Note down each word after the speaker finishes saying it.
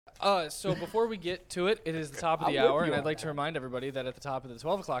So before we get to it, it is the top of the hour, and I'd like to remind everybody that at the top of the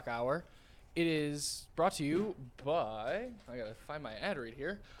 12 o'clock hour, it is brought to you by, I got to find my ad read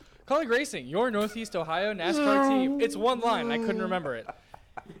here, Colleague Racing, your Northeast Ohio NASCAR team. It's one line. I couldn't remember it.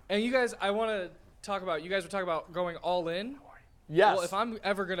 And you guys, I want to talk about, you guys were talking about going all in. Yes. Well, if I'm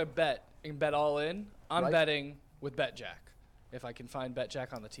ever going to bet and bet all in, I'm betting with BetJack. If I can find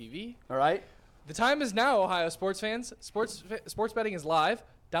BetJack on the TV. All right. The time is now, Ohio sports fans. Sports betting is live.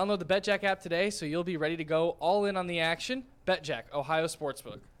 Download the BetJack app today so you'll be ready to go all in on the action. BetJack, Ohio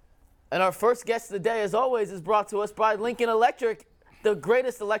Sportsbook. And our first guest of the day, as always, is brought to us by Lincoln Electric, the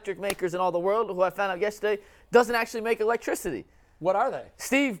greatest electric makers in all the world, who I found out yesterday doesn't actually make electricity. What are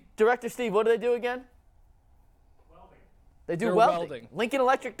they? Director Steve, what do they do again? They do They're welding. Lincoln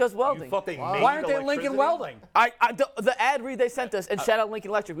Electric does welding. You thought they made Why aren't they Lincoln Welding? The ad read they sent us, and shout out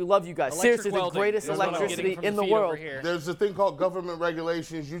Lincoln Electric. We love you guys. Electric Seriously, welding the greatest is what I'm electricity getting from in the feed over world. here. There's a thing called government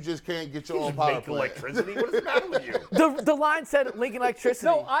regulations. You just can't get your own power Make plant. electricity? What is the matter with you? The line said Lincoln Electricity.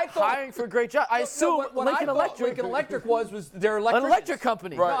 No, I thought hiring for a great job. I assume what Lincoln I thought Electric. Lincoln Electric was their An electric. electric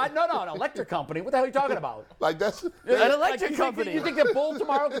company. Right. No, an electric company. What the hell are you talking about? Like that's An electric company. You think that Bull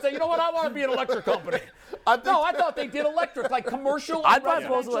tomorrow could say, you know what, I want to be an electric company? I thought they did electric, like commercial. I'd buy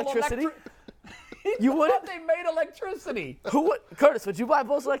Bull's residential electricity. You wouldn't? They made electricity. Who would? Curtis, would you buy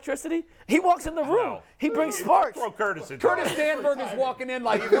Bull's electricity? He walks in the room. No. He brings sparks. Throw Curtis in. Curtis Danberg is walking in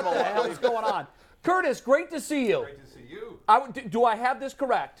like, what the hell is going on? Curtis, great to see you. Great to see you. Do I have this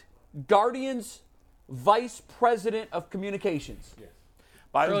correct? Guardians Vice President of Communications. Yes.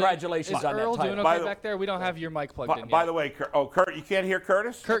 Congratulations is on Earl that doing title. okay back there? We don't have your mic plugged in yet. By the way, Kurt, you can't hear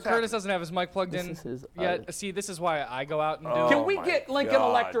Curtis? Curtis doesn't have his mic plugged in is his yet. See, this is why I go out and do Can it. we my get Lincoln God.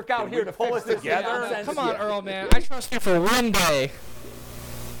 Electric out Can here we to pull fix it this together? nonsense? Come on, Earl, man. I trust you for one day.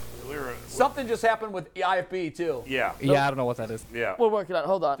 Something just happened with the IFB, too. Yeah. Yeah, I don't know what that is. Yeah. We'll work it out.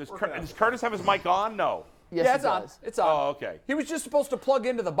 Hold on. Does Curtis have his mic on? No. Yes, Yeah, he it's on. does. It's on. Oh, okay. He was just supposed to plug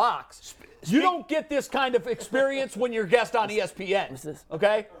into the box. You don't get this kind of experience when you're a guest on ESPN. What's this?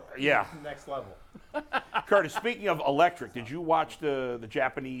 Okay? Yeah. Next level. Curtis, speaking of electric, did you watch the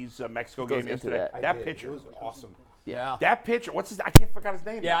Japanese Mexico Goes game into yesterday? that. That It pitcher. was awesome. Yeah. That pitcher. What's his? I can't forgot his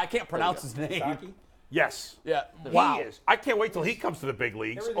name. Yeah, I can't pronounce his name. Saki? Yes. Yeah. He Wow. is. I can't wait till he comes to the big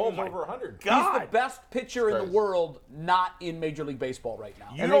leagues. Everything Oh was my over 100. God. He's the best pitcher in the world not in Major League Baseball right now.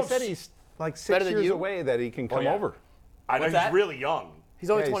 You And don't they said s- he's like Better 6 than years you? away that he can come yeah. over. I know What's he's that? really young. He's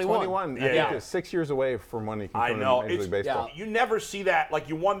only Yeah, he's 21. 21. Yeah. I Yeah. think he's 6 years away from when he can I come know. to Major League Baseball. yeah. You never see that. Like,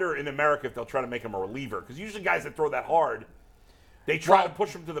 you wonder in America if they'll try to make him a reliever. Because usually guys that throw that hard, they try to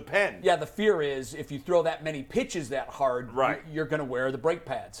push him to the pen. Yeah, the fear is if you throw that many pitches that hard, Right. you're going to wear the brake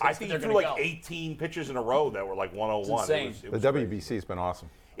pads. I That's think where he they're threw gonna like go. 18 pitches in a row that were like 101. It's insane. It The was crazy. WBC's been awesome.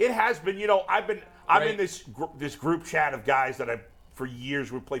 It has been. You know, I'm Right. in this group chat of guys that I've for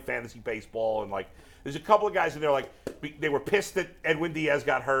years would play fantasy baseball, and like there's a couple of guys in there like they were pissed that Edwin Diaz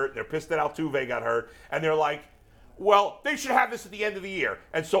got hurt. They're pissed that Altuve got hurt, and they're like, well, they should have this at the end of the year.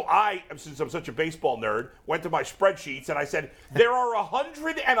 And so I, since I'm such a baseball nerd, went to my spreadsheets and I said, there are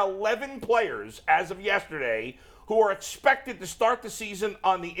 111 players as of yesterday who are expected to start the season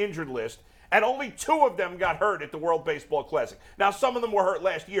on the injured list, and only 2 of them got hurt at the World Baseball Classic. Now, some of them were hurt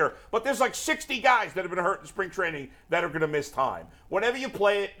last year, but there's like 60 guys that have been hurt in spring training that are going to miss time. Whenever you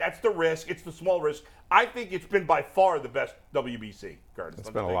play it, that's the risk. It's the small risk. I think it's been by far the best WBC, Curtis. It's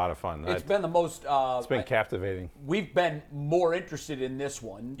been a lot of fun. It's been the most. It's been captivating. We've been more interested in this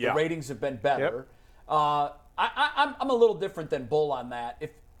one. Yeah. The ratings have been better. Yep. I'm a little different than Bull on that.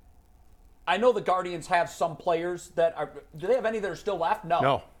 If I know the Guardians have some players that are. Do they have any that are still left?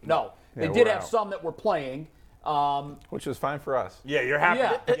 No. No. They Yeah, did we're have out. some that were playing. Which was fine for us. Yeah, you're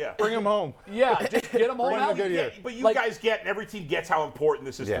happy. Yeah. Bring him home. Yeah, just get them all Bring out. them a good year. But you Like- guys get, and every team gets how important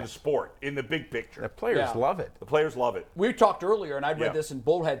this is to Yeah. the sport in the big picture. The players Yeah. love it. The players love it. We talked earlier, and I read Yeah. this in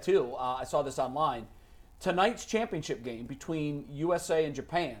Bullhead too. I saw this online. Tonight's championship game between USA and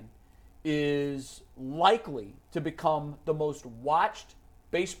Japan is likely to become the most watched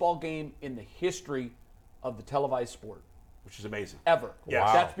baseball game in the history of the televised sport Which is amazing. ever. Yes.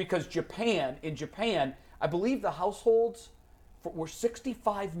 Wow. That's because in Japan, I believe the households were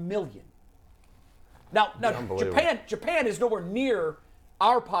 65 million. Now Unbelievable. Japan is nowhere near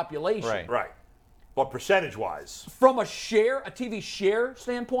our population. Right. Right. But percentage-wise, From a TV share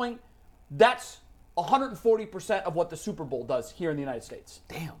standpoint, that's 140% of what the Super Bowl does here in the United States.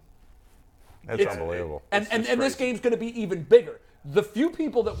 Damn. That's unbelievable. And It's this crazy. game's going to be even bigger. The few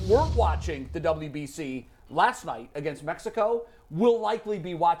people that weren't watching the WBC last night against Mexico will likely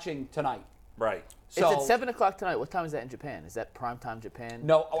be watching tonight. right. So, It's at 7 o'clock tonight. What time is that in Japan? Is that primetime Japan?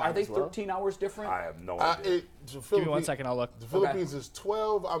 No, are time they as well? 13 hours different? I have no idea. Give me 1 second. I'll look. The Philippines is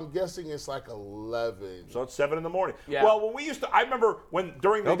 12. I'm guessing it's like 11. So it's 7 in the morning. Yeah. Well, when we used to, I remember when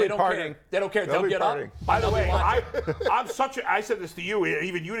during the they don't care. They don't care. They'll be get partying. up. By the They'll be way, watching. I'm such a. I said this to you.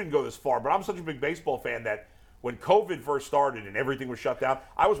 Even you didn't go this far, but I'm such a big baseball fan that when COVID first started and everything was shut down,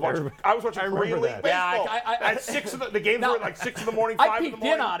 I was watching. I was watching I remember Korean League that. baseball. Yeah, I- at 6 the games Now, were at like 6 in the morning, 5 I in the peeked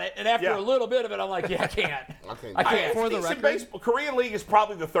morning. in on it, and after Yeah. a little bit of it, I'm like, yeah, I can't. I can't. For the Decent record- baseball. Korean League is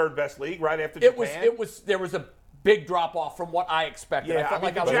probably the third best league, right after It was. Japan. It was. There was a big drop off from what I expected. Yeah, I felt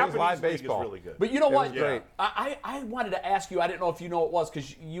like I the was. Japanese Japanese league baseball. is really good. But you know what? was great. I wanted to ask you. I didn't know if you know it was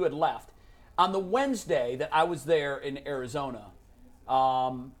because you had left on the Wednesday that I was there in Arizona.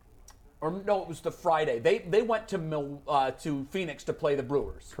 Or no, it was the Friday. They went to Phoenix to play the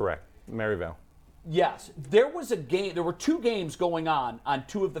Brewers. Correct. Maryvale. Yes, there was a game. There were 2 games going on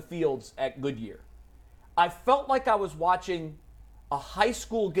 2 of the fields at Goodyear. I felt like I was watching a high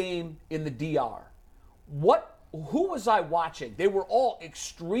school game in the DR. Who was I watching? They were all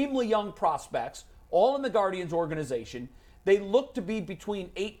extremely young prospects, all in the Guardians organization. They looked to be between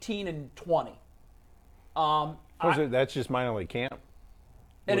 18 and 20. That's just minor league camp.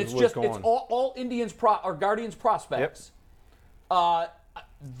 And What's it's going? all Indians or Guardians prospects.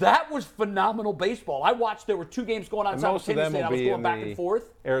 That was phenomenal baseball. I watched. There were 2 games going on And most of them simultaneously, and I will was be going in back the and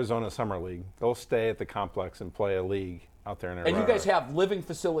forth. Arizona Summer League. They'll stay at the complex and play a league out there in And Arizona. you guys have living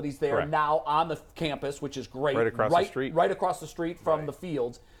facilities there Correct. now on the campus, which is great. Right across the street. Right across the street from the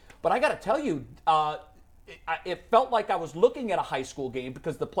fields. But I got to tell you, it felt like I was looking at a high school game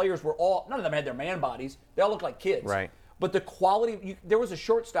because the players were none of them had their man bodies. They all looked like kids. Right. But the quality, there was a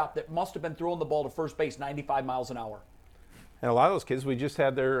shortstop that must have been throwing the ball to first base 95 miles an hour. And a lot of those kids, we just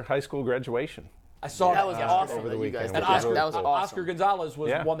had their high school graduation. I saw That was yesterday. awesome over the that you guys weekend, did And which was that. really That was cool. awesome. Oscar Gonzalez was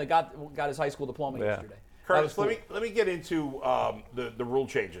Yeah. the one that got his high school diploma yesterday. Curtis, That was cool. let me get into the rule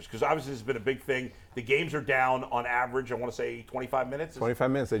changes because obviously this has been a big thing. The games are down on average. I want to say 25 minutes. 25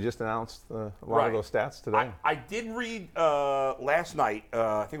 minutes. They just announced a lot Right. of those stats today. I did read last night.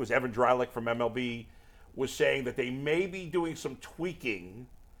 I think it was Evan Drylick from MLB was saying that they may be doing some tweaking,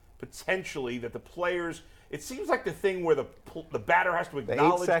 potentially that the players. It seems like the thing where the batter has to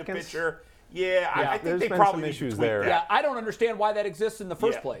acknowledge the seconds? pitcher. Yeah, I think there's they been probably some need to issues tweak there. that. Yeah, I don't understand why that exists in the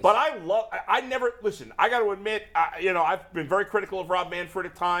first Yeah, place. But I never, listen, I got to admit, I've been very critical of Rob Manfred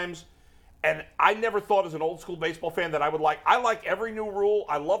at times, and I never thought as an old school baseball fan that I like every new rule.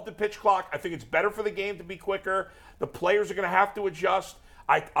 I love the pitch clock. I think it's better for the game to be quicker. The players are going to have to adjust.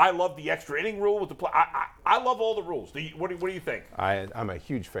 I love the extra inning rule with the play. I love all the rules. What do you think? I'm a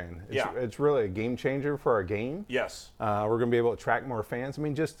huge fan. It's Yeah. really a game changer for our game. Yes. We're going to be able to attract more fans. I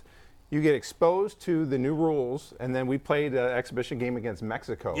mean, just you get exposed to the new rules, and then we played an exhibition game against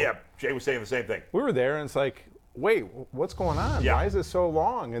Mexico. Yeah, Jay was saying the same thing. We were there, and it's like, wait, what's going on? Yeah. Why is this so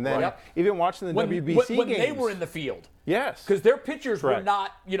long? And then Right. even watching the when WBC when games. they were in the field. Yes. Because their pitchers were Correct.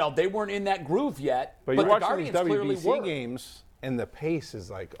 not, they weren't in that groove yet. But the you're watching Guardians these clearly WBC were. games, and the pace is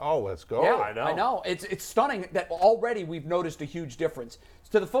like, oh, let's go. Yeah, I know. It's stunning that already we've noticed a huge difference.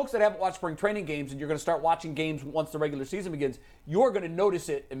 To the folks that haven't watched spring training games and you're going to start watching games once the regular season begins, you're going to notice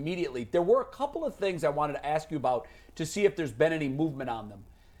it immediately. There were a couple of things I wanted to ask you about to see if there's been any movement on them.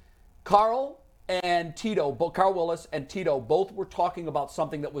 Carl Willis and Tito both were talking about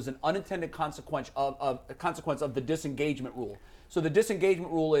something that was an unintended consequence of the disengagement rule. So the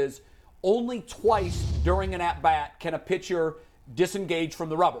disengagement rule is only twice during an at-bat can a pitcher disengage from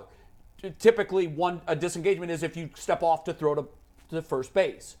the rubber. Typically, a disengagement is if you step off to throw to first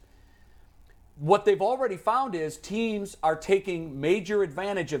base. What they've already found is teams are taking major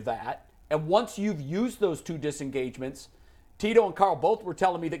advantage of that, and once you've used those 2 disengagements, Tito and Carl both were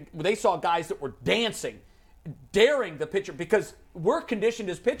telling me that they saw guys that were dancing, daring the pitcher, because we're conditioned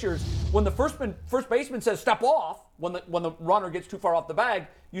as pitchers, when the first baseman says step off, when the runner gets too far off the bag,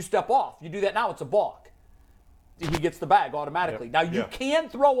 you step off. You do that now, it's a balk. He gets the bag automatically. Yep. Now, you can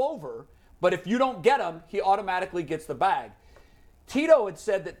throw over, but if you don't get him, he automatically gets the bag. Tito had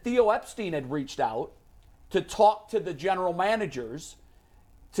said that Theo Epstein had reached out to talk to the general managers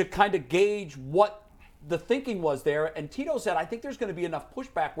to kind of gauge what the thinking was there. And Tito said, I think there's going to be enough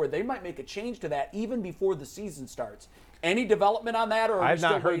pushback where they might make a change to that even before the season starts. Any development on that? Or are we I've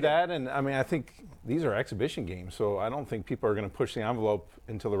still not heard waiting? that, and I mean, I think these are exhibition games, so I don't think people are going to push the envelope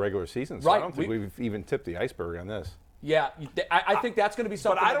until the regular season. So Right. I don't think we've even tipped the iceberg on this. Yeah, I think that's going to be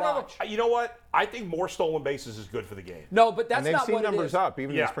something But I to don't watch. know. You know what? I think more stolen bases is good for the game. No, but that's And they've not seen what it numbers is. up,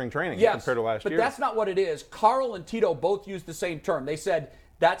 even in Yeah. spring training, Yes, compared to last but year. that's not what it is. Carl and Tito both used the same term. They said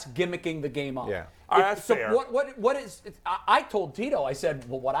that's gimmicking the game up. Yeah. All right, that's so fair. what is? I told Tito, I said,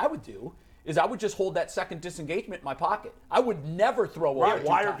 well, what I would do is I would just hold that second disengagement in my pocket. I would never throw away. Right.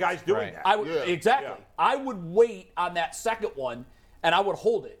 Why are guys doing that? I would, Yeah. Exactly. Yeah. I would wait on that second one, and I would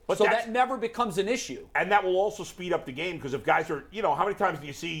hold it. But so that's- that never becomes an issue. And that will also speed up the game because if guys are, how many times do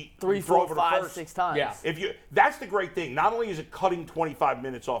you see 3, you throw 4, over to 5, first? 6 times. Yeah. That's the great thing. Not only is it cutting 25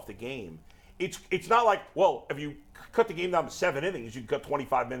 minutes off the game, it's not like, well, if you cut the game down to 7 innings, you can cut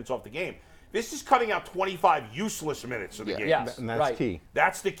 25 minutes off the game. This is cutting out 25 useless minutes of the game. Yes, And that's right. key.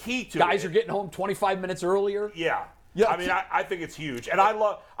 That's the key to Guys it. are getting home 25 minutes earlier. Yeah. Yeah. I mean, I think it's huge. And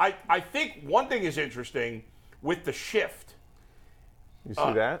I think one thing is interesting with the shift. You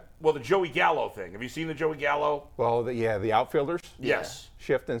see that? Well, the Joey Gallo thing. Have you seen the Joey Gallo? Well, the outfielders Yes.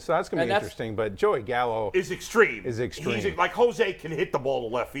 shifting. So that's going to And be that's- interesting. But Joey Gallo, Is extreme. Is extreme. He's like Jose can hit the ball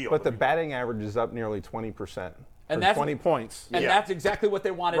to left field. but the batting average is up nearly 20%. And or that's- 20 points. And Yeah. that's exactly what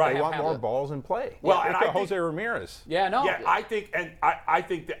they wanted Right. to They have want more happen. balls in play. Well, Look and at I think- Jose Ramirez. Yeah, no. Yeah, I think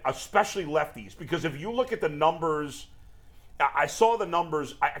that especially lefties, because if you look at the numbers, I saw the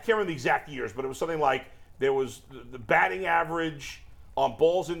numbers. I can't remember the exact years, but it was something like there was the batting average on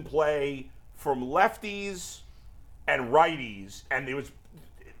balls in play from lefties and righties, and it was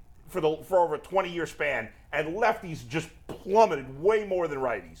for over a 20-year span, and lefties just plummeted way more than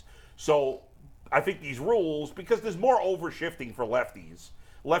righties. So I think these rules, because there's more overshifting for lefties.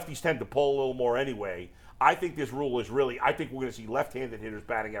 Lefties tend to pull a little more anyway. I think this rule is I think we're going to see left-handed hitters'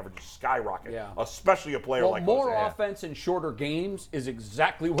 batting averages skyrocket, Yeah. especially a player Well, like more Jose. offense in shorter games is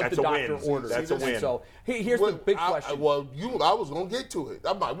exactly what That's the a doctor win. orders. That's a And win. So here's the big question. I was gonna get to it.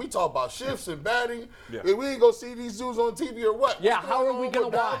 We talk about shifts and batting. Yeah. If we ain't gonna see these dudes on TV or what? Yeah, What's how going are we on going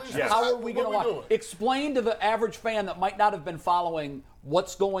with to watch? Dallas? Yes. How are we going to What watch? doing? Explain to the average fan that might not have been following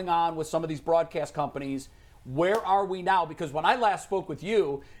what's going on with some of these broadcast companies. Where are we now? Because when I last spoke with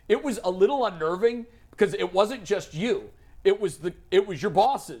you, it was a little unnerving because it wasn't just you. It was your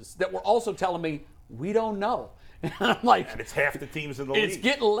bosses that were also telling me, we don't know. And I'm like, And it's half the teams in the it's league.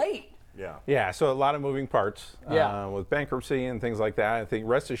 getting late. Yeah. Yeah, so a lot of moving parts Yeah. with bankruptcy and things like that. I think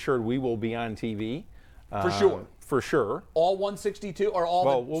rest assured we will be on TV. sure. For sure. All 162 or all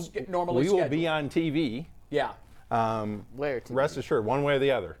Well, normally we will scheduled? be on TV. Yeah, Where to? Rest assured, one way or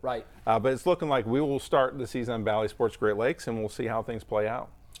the other. right. But it's looking like we will start the season on Valley Sports Great Lakes, and we'll see how things play out.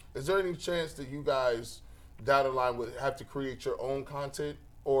 Is there any chance that you guys down the line would have to create your own content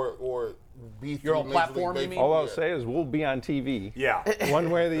or be Your own through Major League platform, you Baseball? mean? All I'll Yeah. say is we'll be on TV. Yeah. One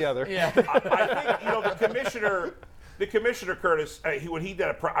way or the other. Yeah. I think the commissioner Curtis, when he did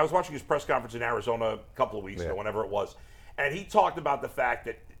I was watching his press conference in Arizona a couple of weeks ago, whenever it was, and he talked about the fact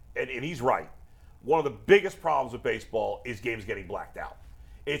that, and he's right, one of the biggest problems with baseball is games getting blacked out.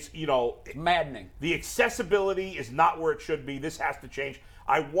 It's Maddening. the accessibility is not where it should be. This has to change.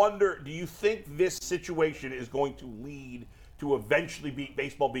 I wonder, do you think this situation is going to lead to eventually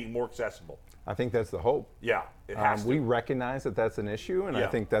baseball being more accessible? I think that's the hope. Yeah, it has to. We recognize that that's an issue, and I Yeah.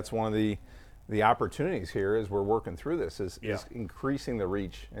 think that's one of the opportunities here as we're working through this is Yeah. increasing the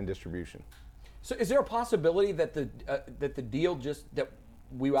reach and distribution. So, is there a possibility that the deal that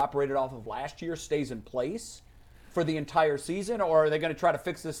we operated off of last year stays in place for the entire season, or are they going to try to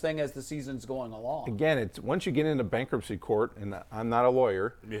fix this thing as the season's going along? Again, it's once you get into bankruptcy court, and I'm not a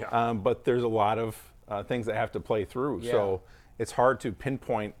lawyer, Yeah. but there's a lot of things that have to play through. So it's hard to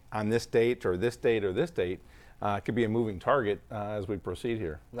pinpoint on this date or this date or this date. It could be a moving target as we proceed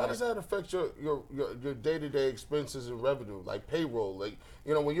here. How does that affect your day-to-day expenses and revenue, like payroll? Like,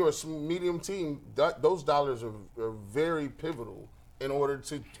 when you're a medium team, those dollars are very pivotal in order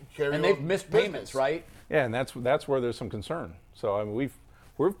to carry And on they've missed business. payments, right? Yeah, and that's where there's some concern. So I mean,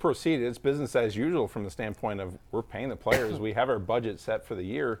 we've proceeded. It's business as usual from the standpoint of we're paying the players. We have our budget set for the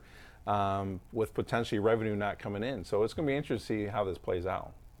year with potentially revenue not coming in. So it's going to be interesting to see how this plays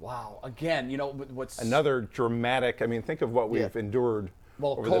out. Wow. Again, what's Another dramatic. I mean, think of what we've endured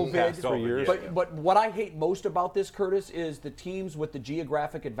over the past 3 years. But what I hate most about this, Curtis, is the teams with the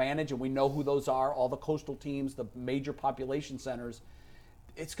geographic advantage, and we know who those are, all the coastal teams, the major population centers.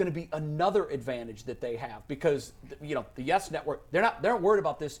 It's going to be another advantage that they have because, the Yes Network, they're not worried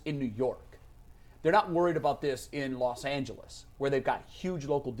about this in New York. They're not worried about this in Los Angeles, where they've got huge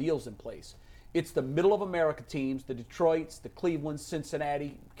local deals in place. It's the middle of America teams, the Detroits, the Clevelands,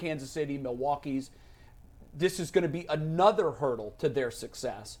 Cincinnati, Kansas City, Milwaukee's. This is going to be another hurdle to their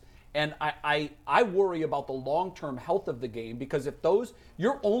success. And I worry about the long-term health of the game because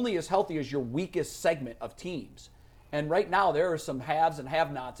you're only as healthy as your weakest segment of teams. And right now there are some haves and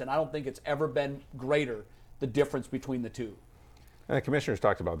have-nots, and I don't think it's ever been greater, the difference between the two. And the commissioners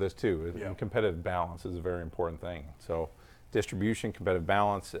talked about this too. And competitive balance is a very important thing. So distribution, competitive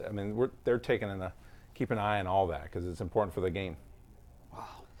balance. I mean, they're keep an eye on all that because it's important for the game. Wow.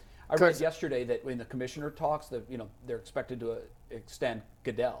 I read yesterday that in the commissioner talks that they're expected to extend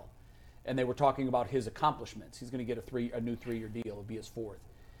Goodell, and they were talking about his accomplishments. He's going to get a new 3-year deal. It'll be his 4th.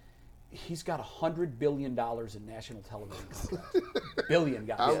 He's got $100 billion in national television contracts. Billion,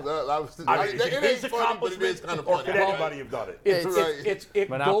 guys. It ain't funny, but it is kind of or funny. could anybody have done it? It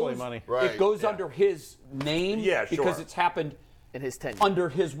Monopoly goes, money. It goes under his name because it's happened in his tenure. under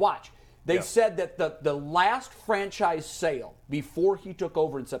his watch. They said that the last franchise sale before he took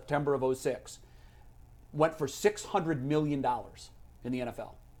over in September of 2006 went for $600 million in the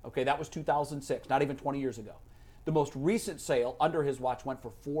NFL. Okay, that was 2006, not even 20 years ago. The most recent sale under his watch went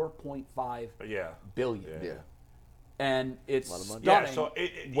for $4.5 billion. Yeah. And it's stunning so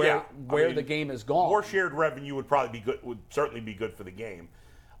where the game has gone. More shared revenue would probably be good. Would certainly be good for the game.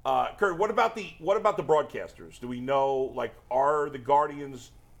 Kurt, what about the broadcasters? Do we know, like, are the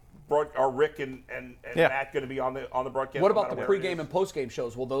Guardians? Are Rick and Matt going to be on the broadcast? What about the pregame and postgame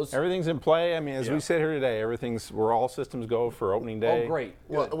shows? Will those? Everything's in play. I mean, as we sit here today, we're all systems go for opening day. Oh, great.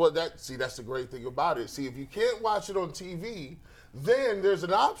 Well, that's the great thing about it. See, if you can't watch it on TV, then there's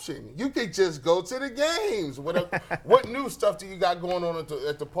an option. You could just go to the games. What new stuff do you got going on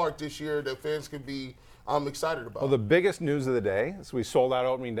at the park this year that fans could be excited about? Well, the biggest news of the day is we sold out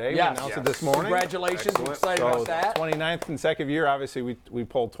opening day. Yes. We announced it this morning. Congratulations. We're excited about that. 29th consecutive year. Obviously, we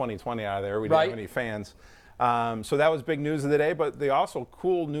pulled 2020 out of there. We didn't have any fans. So that was big news of the day. But they also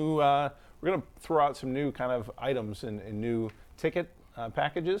cool new, we're going to throw out some new kind of items and new ticket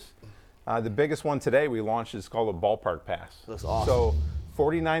packages. The biggest one today we launched is called a Ballpark Pass. That's awesome. So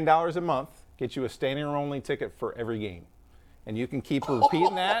 $49 a month gets you a standing room only ticket for every game. And you can keep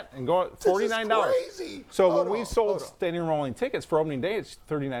repeating that and go $49. This is crazy. So when we sold standing room only tickets for opening day, it's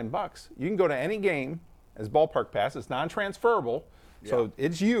 $39. You can go to any game as Ballpark Pass. It's non-transferable. So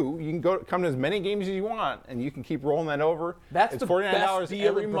it's you. You can come to as many games as you want, and you can keep rolling that over. That's it's the $49 best deal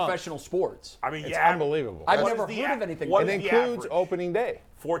every in month. professional sports. I mean, It's unbelievable. I've never heard of anything like It that. includes opening day.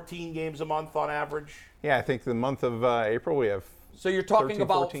 14 games a month on average. Yeah, I think the month of April we have. So you're talking 13,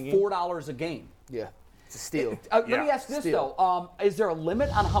 about 14 games. $4 a game. Yeah, it's a steal. Let me ask this though: is there a limit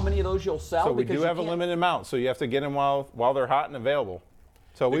on how many of those you'll sell? So we Because do you have a can't- limited amount, so you have to get them while they're hot and available.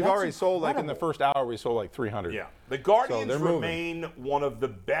 So we've That's already sold, like in the incredible. first hour, we sold like 300. Yeah. The Guardians they're moving. remain one of the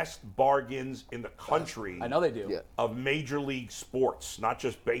best bargains in the country. I know they do. Yeah. Of major league sports, not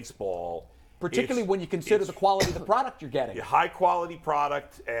just baseball. Particularly when you consider the quality of the product you're getting. A high quality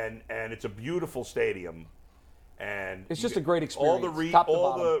product, and it's a beautiful stadium. And It's just a great experience, top to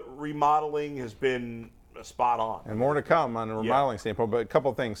all bottom. the remodeling has been spot on. And more to come on the remodeling standpoint, but a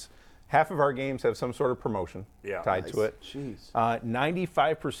couple things. Half of our games have some sort of promotion tied to it. Jeez.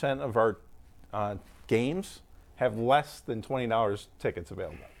 95% of our games have less than $20 tickets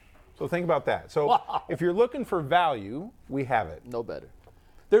available. So think about that. So if you're looking for value, we have it. No better.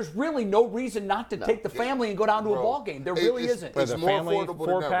 There's really no reason not to take the family and go down to a Bro, ball game. There really isn't. It's the more family affordable than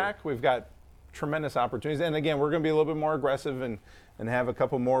ever. 4-pack, we've got tremendous opportunities. And again, we're going to be a little bit more aggressive and have a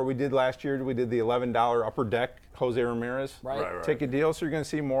couple more. We did last year. We did the $11 upper deck Jose Ramirez Right. ticket deal. So you're going to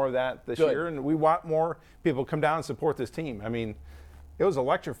see more of that this year. And we want more people to come down and support this team. I mean, it was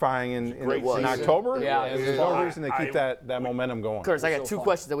electrifying in October. Yeah, and it there's was. no reason to keep that momentum going. Curtis, I got so two fun.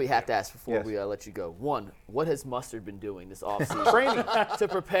 questions that we have to ask before Yes. we let you go. One, what has Mustard been doing this offseason? Training to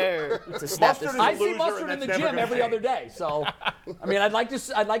prepare to snap this. Mustard is I a see loser, Mustard and in the that's gym never every gonna other day. So, I mean, I'd like to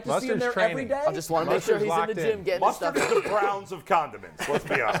see him Mustard's there every training. day. I just want to make sure Mustard's he's in locked the gym in. getting his Mustard stuff. is the Browns of condiments. Let's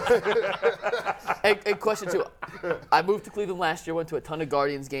be honest. Hey, question two. I moved to Cleveland last year, went to a ton of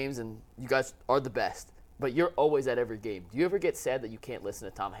Guardians games, and you guys are the best. But you're always at every game. Do you ever get sad that you can't listen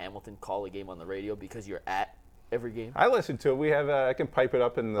to Tom Hamilton call a game on the radio because you're at every game? I listen to it. We have I can pipe it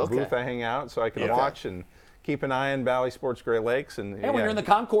up in the booth I hang out, so I can watch and keep an eye on Valley Sports Great Lakes. And And when you're in the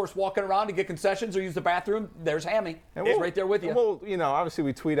concourse walking around to get concessions or use the bathroom, there's Hammy. He's right there with you. Well, obviously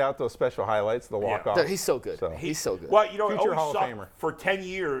we tweet out those special highlights, the walk-off. Dude, he's so good. He's so good. Well, it Future always Hall of sucked. Famer. For 10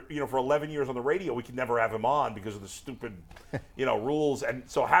 years, for 11 years on the radio, we could never have him on because of the stupid, rules. And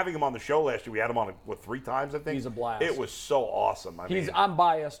so having him on the show last year, we had him on, 3 times, I think? He's a blast. It was so awesome. I'm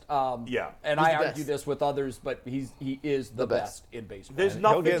biased. And He's I the argue best. this with others, but he is the best in baseball. There's He'll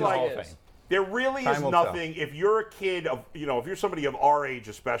nothing get in the Hall like of Fame. There really Time is will nothing. If you're a kid of, if you're somebody of our age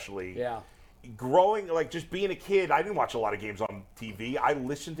especially, growing, just being a kid, I didn't watch a lot of games on TV. I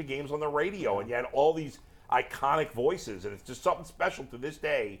listened to games on the radio, and you had all these iconic voices, and it's just something special to this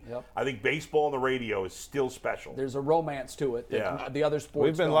day. Yep. I think baseball on the radio is still special. There's a romance to it that Yeah. the other sports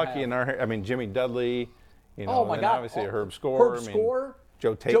We've been don't lucky have. in Jimmy Dudley, Oh my and God! obviously Herb Score. Herb Score.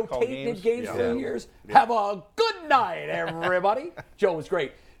 Joe Tate Joe called Tate did games. games for years. Have a good night, everybody. Joe was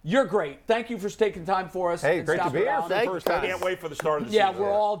great. You're great. Thank you for taking time for us. Hey, and great to stopping be here down. for the Thank first you. time. Can't wait for the start of the Yeah, season.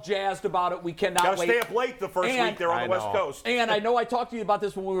 we're all jazzed about it. We cannot Gotta wait. stay up late the first week. They're on the West Coast. And I know I talked to you about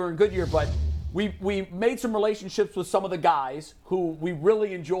this when we were in Goodyear, but we made some relationships with some of the guys who we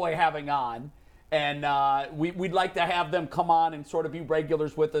really enjoy having on. And we'd like to have them come on and sort of be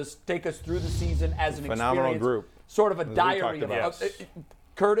regulars with us, take us through the season as an Phenomenal experience. group. Sort of a we diary talked of about.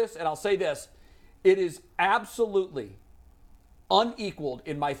 Curtis, and I'll say this. It is absolutely unequaled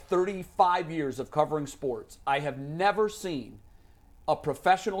in my 35 years of covering sports. I have never seen a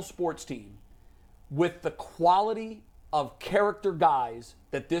professional sports team with the quality of character guys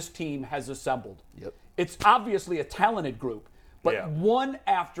that this team has assembled. Yep. It's obviously a talented group, but Yeah. one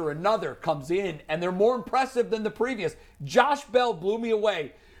after another comes in, and they're more impressive than the previous. Josh Bell blew me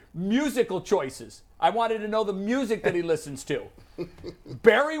away. Musical choices. I wanted to know the music that he listens to.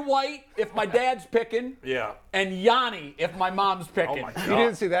 Barry White, if my dad's picking. Yeah. And Yanni, if my mom's picking. Oh, my You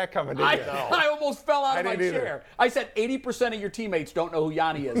didn't see that coming, did you? I almost fell out of my didn't either. chair. I said 80% of your teammates don't know who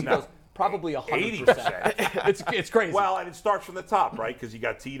Yanni is. He goes, probably 100%. 80%. It's crazy. Well, and it starts from the top, right? Because you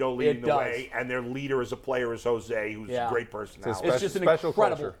got Tito leading It the does. way, and their leader as a player is Jose, who's Yeah. a great personality. it's just an special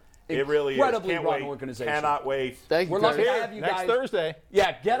incredible, culture. It really is. incredibly Can't run wait. organization. Cannot wait. Thank you. We're lucky to Curtis. have you Next guys. Thursday.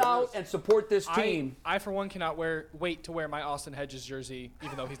 Yeah, get out and support this team. I for one, cannot wait to wear my Austin Hedges jersey,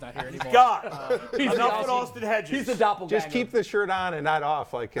 even though he's not here anymore. God, He's enough with the Austin Hedges. He's the doppelganger. Just keep the shirt on and not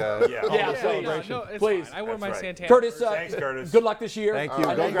off, like Yeah. all Yeah, the please. celebration. No, it's Please. fine. I wore That's my right. Santana. Curtis, jersey. Thanks, Curtis. Good luck this year. Thank you.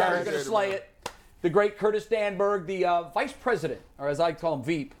 I Go think you're Guards. going to slay it. The great Curtis Danberg, the vice president, or as I call him,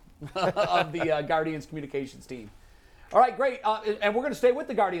 Veep, of the Guardians communications team. All right, great. And we're going to stay with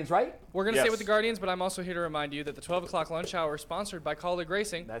the Guardians, right? We're going to stay Yes. with the Guardians, but I'm also here to remind you that the 12 o'clock lunch hour is sponsored by Colleague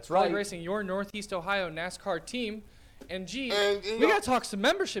Racing. That's Colleague right. Racing, your Northeast Ohio NASCAR team. And, gee, And, you we know- got to talk some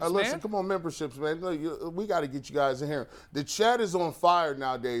memberships, Listen, man. come on, memberships, man. Look, we got to get you guys in here. The chat is on fire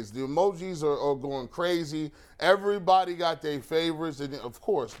nowadays. The emojis are going crazy. Everybody got their favorites. And, of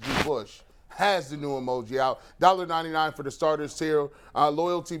course, G. Bush has the new emoji out. $1.99 for the starters tier.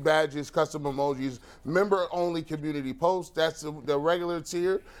 Loyalty badges, custom emojis, member-only community posts. That's the regular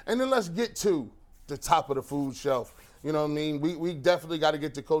tier. And then let's get to the top of the food shelf. You know what I mean? We definitely got to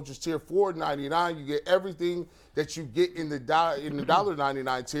get the coaches tier. $4.99. You get everything that you get in the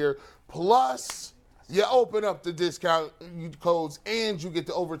 $1.99 tier. Plus, you open up the discount codes and you get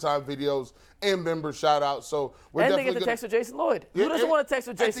the overtime videos and member shout outs. So we're And they definitely get to gonna- text with Jason Lloyd. Who Yeah, doesn't and- want to text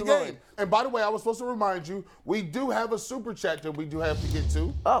with at Jason the Lloyd? game. And by the way, I was supposed to remind you, we do have a super chat that we do have to get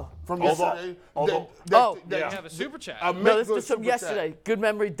to. Oh. From Although- yesterday. although- Oh. We Yeah. have a super chat. a No, this good is from super yesterday. chat. Good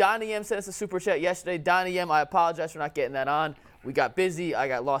memory. Donnie M sent us a super chat yesterday. Donnie M, I apologize for not getting that on. We got busy. I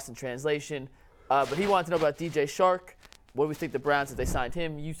got lost in translation. But he wanted to know about DJ Shark. What do we think the Browns if they signed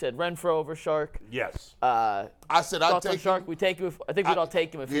him? You said Renfrow over Shark. Yes. I said I'd Thoughts on take Shark? him. We take him. I think we'd all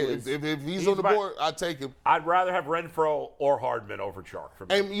take him if Yeah, he was. if he's He's on the my- board, I'd take him. I'd rather have Renfrow or Hardman over Shark for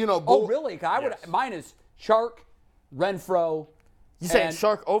me. And you know, Oh, really? Yes. Mine is Shark, Renfrow. You saying and-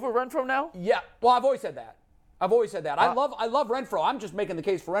 Shark over Renfrow now? Yeah. Well, I've always said that. I love Renfrow. I'm just making the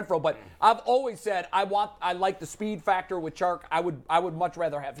case for Renfrow, but I've always said I like the speed factor with Shark. I would much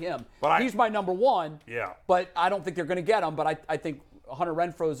rather have him. But he's my number one. Yeah. But I don't think they're going to get him. But I think Hunter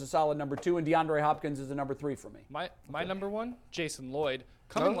Renfrow is a solid number 2, and DeAndre Hopkins is a number 3 for me. My number one, Jason Lloyd,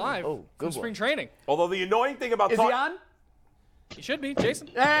 coming live Oh, good from one. spring training. Although the annoying thing about Is he on? He should be, Jason.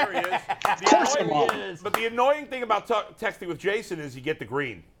 There he is. Of course I'm on. But the annoying thing about texting with Jason is you get the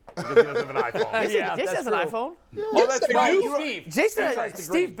green because he doesn't have an iPhone. Yeah, Jason has that's an true. iPhone. Oh, that's right. No, You- Steve. Jason, That's the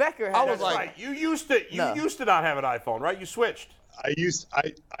Steve green. Becker had I was that. like- Right. You used to not have an iPhone, right? You switched.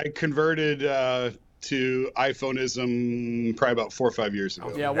 I converted to iPhoneism probably about 4 or 5 years ago.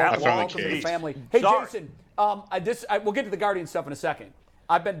 Yeah, That welcome, one welcome to the case. family. Hey, Sorry. Jason, we'll get to the Guardian stuff in a second.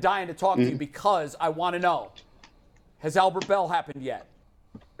 I've been dying to talk to you because I want to know, has Albert Bell happened yet?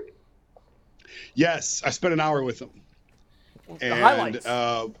 Yes, I spent an hour with him. And highlights.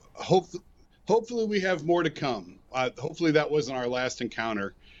 hopefully we have more to come. Hopefully that wasn't our last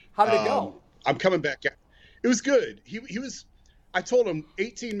encounter. How did it go? I'm coming back. It was good. He was. I told him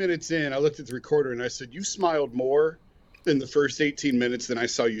 18 minutes in. I looked at the recorder and I said, "You smiled more in the first 18 minutes than I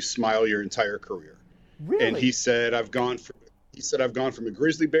saw you smile your entire career." Really? And he said, "I've gone from a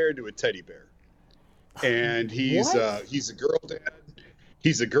grizzly bear to a teddy bear." And he's a girl dad.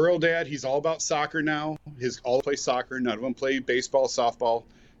 He's a girl dad. He's all about soccer now. All play soccer. None of them play baseball, softball.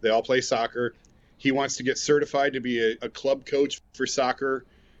 They all play soccer. He wants to get certified to be a club coach for soccer.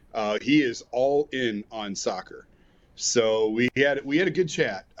 He is all in on soccer. So we had a good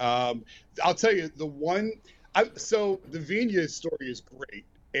chat. I'll tell you so the Vigna story is great.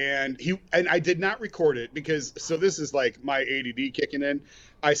 And I did not record it because this is like my ADD kicking in.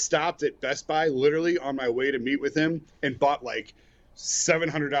 I stopped at Best Buy literally on my way to meet with him and bought like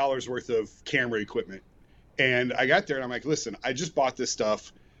 $700 worth of camera equipment. And I got there and I'm like, listen, I just bought this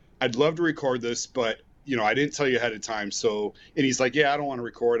stuff. I'd love to record this, but I didn't tell you ahead of time. So, and he's like, yeah, I don't want to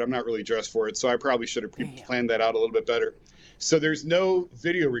record. I'm not really dressed for it. So I probably should have planned that out a little bit better. So there's no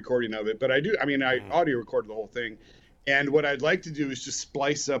video recording of it, but I audio recorded the whole thing. And what I'd like to do is just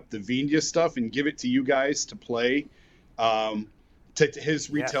splice up the Vigna stuff and give it to you guys to play.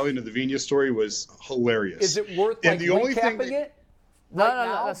 His retelling of the Vigna story was hilarious. Is it worth and the only thing it?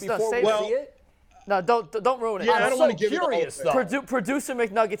 No, Before we see it? No, don't ruin it. Yeah, I don't want to give curious, it all. though. Producer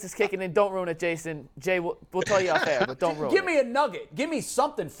McNuggets is kicking in. Don't ruin it, Jason. Jay, we'll tell you off air, but don't ruin it. Give me a nugget. Give me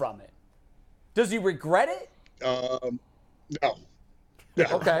something from it. Does he regret it? No.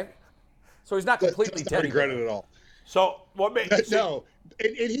 Okay. So he's not completely doesn't regret it at all. So what made no,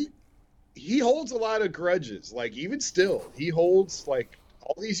 and he holds a lot of grudges. Like even still, he holds like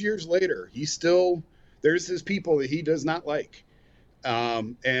all these years later. There's his people that he does not like,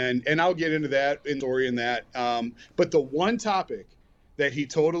 and I'll get into that in story in that. But the one topic that he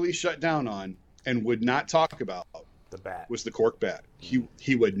totally shut down on and would not talk about the bat was the cork bat.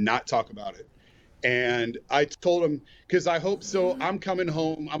 He would not talk about it, and I told him because I hope so. I'm coming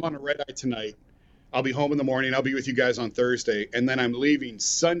home. I'm on a red eye tonight. I'll be home in the morning. I'll be with you guys on Thursday. And then I'm leaving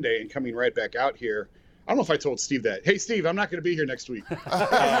Sunday and coming right back out here. I don't know if I told Steve that. Hey, Steve, I'm not going to be here next week.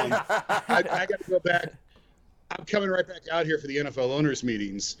 I got to go back. I'm coming right back out here for the NFL owners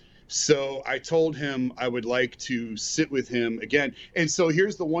meetings. So I told him I would like to sit with him again. And so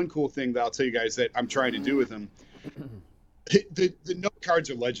here's the one cool thing that I'll tell you guys that I'm trying to do with him. The note cards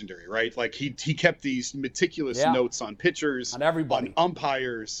are legendary, right? Like he kept these meticulous notes on pitchers, on everybody, on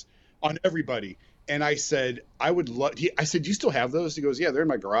umpires, on everybody. And I said, I would love. I said, do you still have those? He goes, yeah, they're in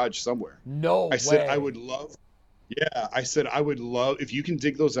my garage somewhere. No way. I said, I would love. Yeah, I said, I would love if you can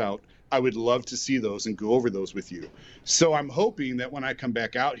dig those out. I would love to see those and go over those with you. So I'm hoping that when I come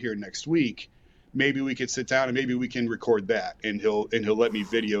back out here next week, maybe we could sit down and maybe we can record that, and he'll let me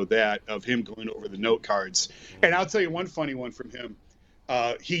video that of him going over the note cards. And I'll tell you one funny one from him.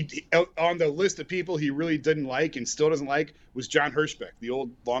 He on the list of people he really didn't like and still doesn't like was John Hirschbeck, the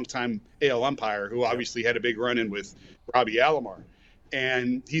old longtime AL umpire who obviously had a big run-in with Robbie Alomar.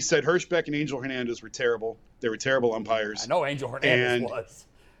 And he said Hirschbeck and Angel Hernandez were terrible. They were terrible umpires. I know Angel Hernandez was.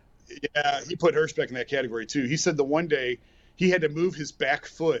 Yeah, he put Hirschbeck in that category too. He said the one day he had to move his back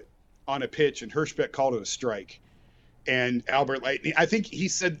foot on a pitch and Hirschbeck called it a strike. And Albert Lightning, I think he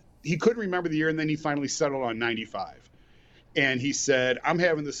said he couldn't remember the year, and then he finally settled on 95. And he said, I'm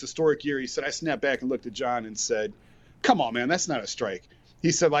having this historic year. He said, I snapped back and looked at John and said, come on, man, that's not a strike.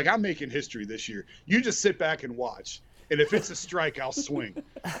 He said, like, I'm making history this year. You just sit back and watch. And if it's a strike, I'll swing.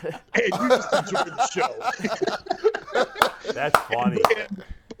 And you just enjoy the show. That's funny. And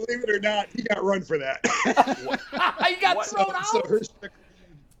believe it or not, he got run for that. He got thrown out? So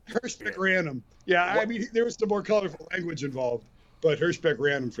Hirschbeck ran him. Yeah, I mean, there was some more colorful language involved. But Hirschbeck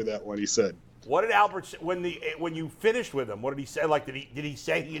ran him for that one, he said. What did Albert say when you finished with him? What did he say? Like, did he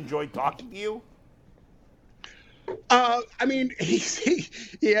say he enjoyed talking to you? I mean,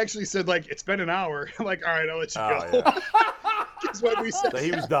 he actually said, like, it's been an hour. I'm like, all right, I'll let you go. Because what we said, so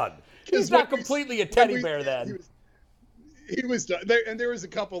he was done. He's not completely a teddy bear then. He was done. There was a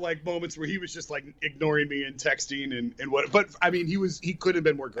couple like moments where he was just like ignoring me and texting and what. But I mean, he could have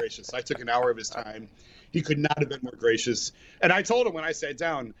been more gracious. I took an hour of his time. He could not have been more gracious. And I told him when I sat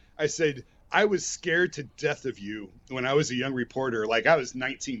down, I said, I was scared to death of you when I was a young reporter. Like I was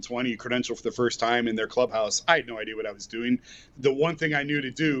 19, 20, credentialed for the first time in their clubhouse. I had no idea what I was doing. The one thing I knew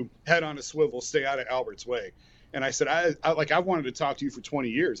to do, head on a swivel, stay out of Albert's way. And I said, I wanted to talk to you for 20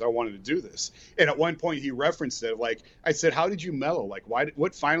 years. I wanted to do this. And at one point he referenced it. Like I said, how did you mellow? Like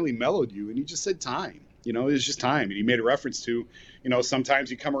what finally mellowed you? And he just said time. You know, it was just time. And he made a reference to, you know, sometimes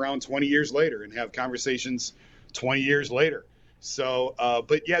you come around 20 years later and have conversations 20 years later. So,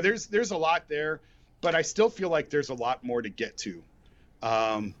 but yeah, there's a lot there, but I still feel like there's a lot more to get to.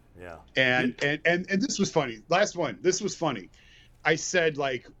 Yeah. And this was funny. Last one. This was funny. I said,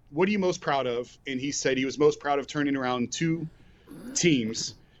 like, what are you most proud of? And he said he was most proud of turning around two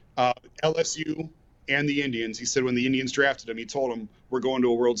teams, LSU and the Indians. He said when the Indians drafted him, he told them we're going to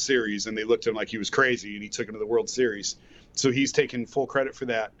a World Series, and they looked at him like he was crazy, and he took him to the World Series. So he's taking full credit for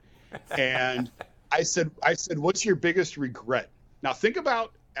that. And I said, what's your biggest regret? Now think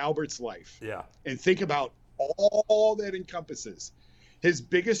about Albert's life. Yeah. And think about all that encompasses. His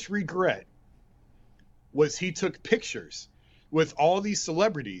biggest regret was he took pictures with all these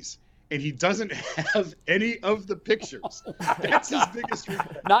celebrities and he doesn't have any of the pictures. That's his biggest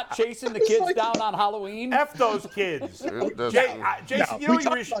regret. Not chasing the kids down on Halloween. F those kids. That's Jason, you we know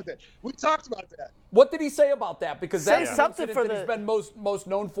talked about that. We talked about that. What did he say about that? Because Say that's something something for that he's the- been most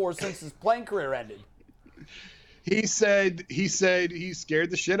known for since his playing career ended. He said he scared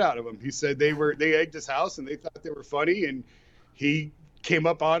the shit out of them. He said they egged his house and they thought they were funny, and he came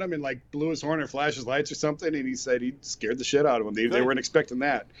up on him and like blew his horn or flashed his lights or something, and he said he scared the shit out of them. They weren't expecting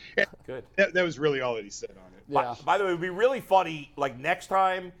that. And Good. that was really all that he said on it. Yeah. By the way, it would be really funny, like next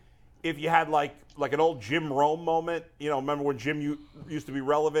time, if you had like an old Jim Rome moment. You know, remember when Jim used to be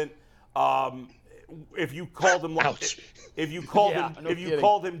relevant? If you called him like, Ouch. if you called Yeah, him, no if you kidding.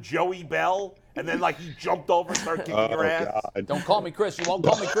 called him Joey Bell, and then like he jumped over and started kicking your ass. God. Don't call me Chris. You won't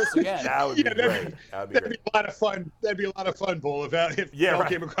call me Chris again. That would be Yeah, great. That'd be That'd great. be a lot of fun. That'd be a lot of fun, Bull, if Yeah, Bell right.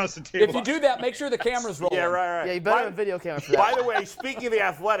 came across the table. If you do that, make sure the camera's rolling. Yeah, right. Yeah, you better By- have a video camera for that. By the way, speaking of the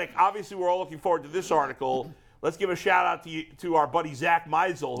Athletic, obviously we're all looking forward to this article. Let's give a shout out to our buddy Zach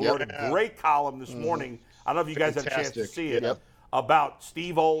Meisel, who wrote a great column this morning. I don't know if you guys had a chance to Fantastic. see it. About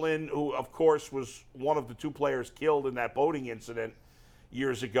Steve Olin, who of course was one of the two players killed in that boating incident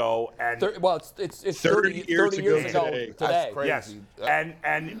years ago, and It's 30 years ago today. That's crazy. yes,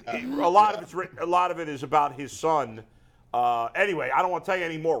 and a lot of it is about his son. Anyway, I don't want to tell you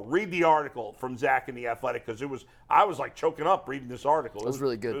any more. Read the article from Zach in the Athletic, because I was like choking up reading this article. It was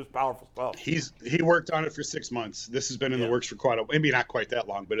really good. It was powerful stuff. He worked on it for 6 months. This has been in the works for quite a, maybe not quite that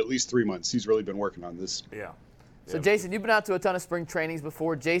long, but at least 3 months. He's really been working on this. Yeah. So, Jason, you've been out to a ton of spring trainings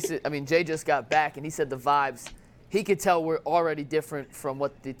before. Jay just got back, and he said the vibes, he could tell were already different from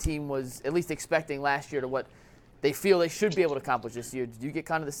what the team was at least expecting last year to what they feel they should be able to accomplish this year. Did you get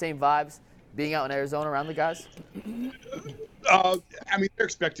kind of the same vibes being out in Arizona around the guys? I mean, they're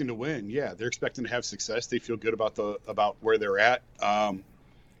expecting to win. Yeah, they're expecting to have success. They feel good about where they're at.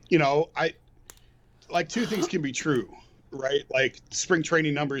 You know, like two things can be true, right? Like spring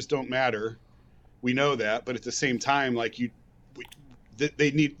training numbers don't matter. We know that, but at the same time, like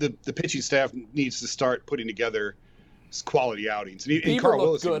they need the pitching staff needs to start putting together quality outings. And Bieber Carl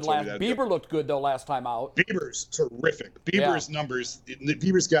looked Willis even good told me last. that. Bieber looked good though last time out. Bieber's terrific. Bieber's numbers.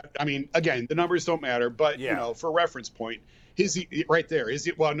 Bieber's got. I mean, again, the numbers don't matter, but you know, for reference point, his right there is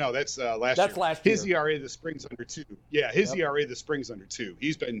it. Well, no, that's last year. That's last year. His ERA this spring's under 2. Yeah, his ERA this spring's under 2.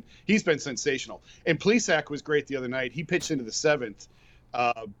 He's been sensational. And Plesac was great the other night. He pitched into the 7th.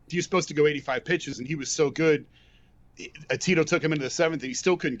 He was supposed to go 85 pitches, and he was so good. Tito took him into the 7th, and he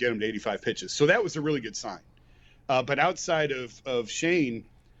still couldn't get him to 85 pitches. So that was a really good sign. But outside of Shane,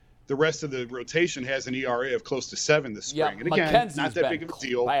 the rest of the rotation has an ERA of close to 7 this spring. Yeah, And again, McKenzie's not that been big of a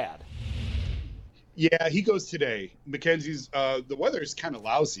deal. bad. Yeah, he goes today. McKenzie's the weather is kind of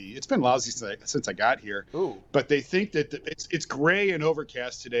lousy. It's been lousy since I got here. Ooh. But they think that it's gray and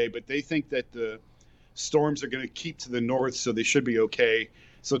overcast today, but they think that the storms are going to keep to the north, so they should be okay.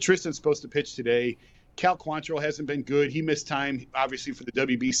 So Tristan's supposed to pitch today. Cal Quantrill hasn't been good. He missed time, obviously, for the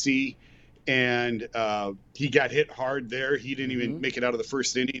WBC, and he got hit hard there. He didn't even make it out of the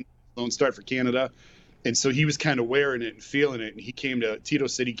first inning, lone start for Canada. And so he was kind of wearing it and feeling it, and Tito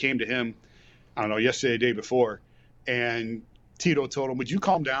said he came to him, I don't know, yesterday, the day before, and Tito told him, would you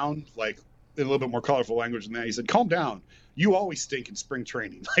calm down? Like, in a little bit more colorful language than that. He said, calm down. You always stink in spring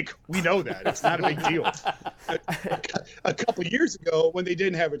training. Like, we know that. It's not a big deal. A couple of years ago, when they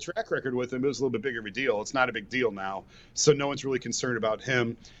didn't have a track record with him, it was a little bit bigger of a deal. It's not a big deal now. So no one's really concerned about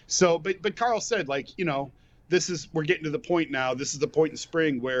him. So, but Carl said, like, you know, we're getting to the point now. This is the point in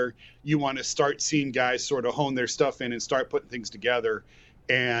spring where you want to start seeing guys sort of hone their stuff in and start putting things together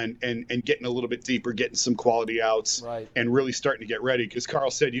and getting a little bit deeper, getting some quality outs, Right. and really starting to get ready. Because Carl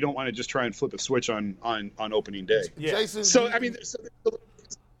said you don't want to just try and flip a switch on opening day. Jason, So I mean, there's a little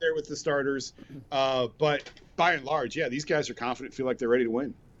bit there with the starters, but by and large, yeah, these guys are confident, feel like they're ready to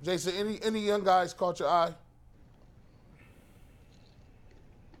win. Jason, any young guys caught your eye?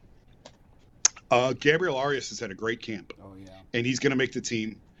 Gabriel Arias has had a great camp. Oh yeah. And he's going to make the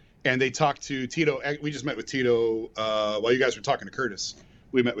team. And they talked to Tito. We just met with Tito while you guys were talking to Curtis.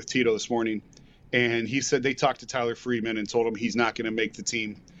 We met with Tito this morning, and he said they talked to Tyler Friedman and told him he's not going to make the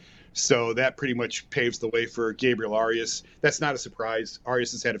team. So that pretty much paves the way for Gabriel Arias. That's not a surprise.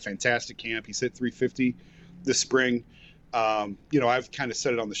 Arias has had a fantastic camp. He's hit 350 this spring. You know, I've kind of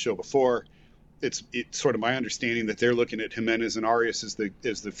said it on the show before. It's sort of my understanding that they're looking at Jimenez and Arias as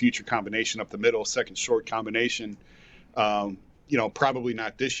the future combination up the middle, second short combination. You know, probably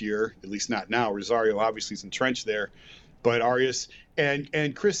not this year, at least not now. Rosario obviously is entrenched there, but Arias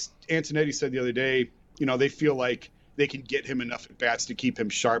and Chris Antonetti said the other day, you know, they feel like they can get him enough at bats to keep him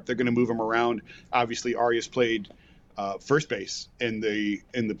sharp. They're going to move him around. Obviously, Arias played first base in the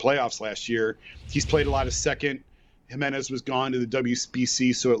playoffs last year. He's played a lot of second. Jimenez was gone to the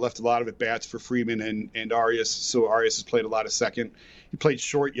WBC, so it left a lot of at-bats for Freeman and Arias. So Arias has played a lot of second. He played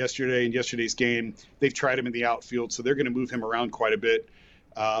short yesterday in yesterday's game. They've tried him in the outfield, so they're going to move him around quite a bit.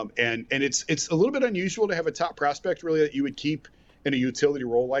 And it's a little bit unusual to have a top prospect really that you would keep in a utility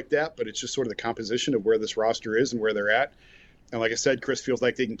role like that, but it's just sort of the composition of where this roster is and where they're at. And like I said, Chris feels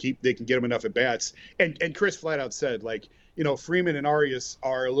like they can get him enough at bats. And Chris flat out said, like, Freeman and Arias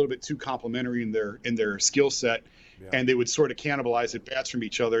are a little bit too complementary in their skill set, and they would sort of cannibalize at bats from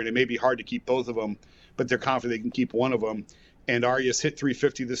each other. And it may be hard to keep both of them, but they're confident they can keep one of them. And Arias hit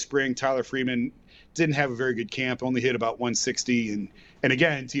 350 this spring. Tyler Freeman didn't have a very good camp, only hit about 160. And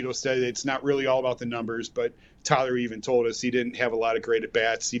again, Tito said it's not really all about the numbers, but Tyler even told us he didn't have a lot of great at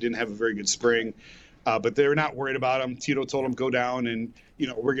bats. He didn't have a very good spring. But they're not worried about him. Tito told him go down, and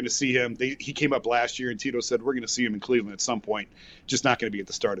we're going to see him. He came up last year, and Tito said we're going to see him in Cleveland at some point. Just not going to be at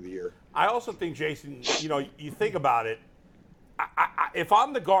the start of the year. I also think, Jason, you think about it. If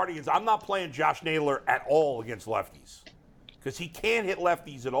I'm the Guardians, I'm not playing Josh Naylor at all against lefties because he can't hit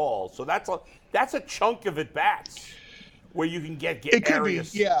lefties at all. So that's a chunk of at bats where you can get it could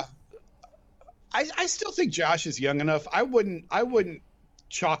Arias. Be, yeah. I still think Josh is young enough. I wouldn't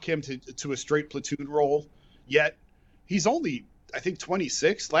chalk him to a straight platoon role yet. He's only, I think,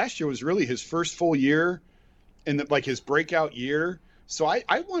 26. Last year was really his first full year and his breakout year. So I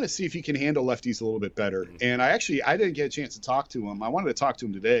want to see if he can handle lefties a little bit better. And I didn't get a chance to talk to him. I wanted to talk to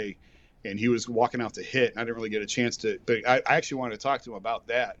him today, and he was walking out to hit, and I didn't really get a chance to, but I actually wanted to talk to him about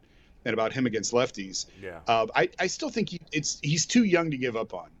that and about him against lefties. Yeah. I still think he's too young to give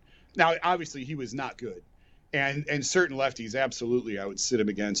up on. Now, obviously, he was not good. And certain lefties, absolutely, I would sit him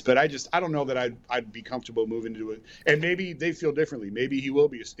against. But I don't know that I'd be comfortable moving into it. And maybe they feel differently. Maybe he will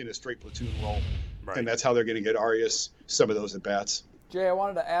be in a straight platoon role. Right. And that's how they're going to get Arias some of those at-bats. Jay, I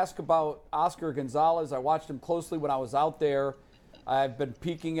wanted to ask about Oscar Gonzalez. I watched him closely when I was out there. I've been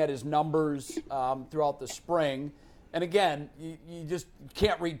peeking at his numbers throughout the spring. And again, you just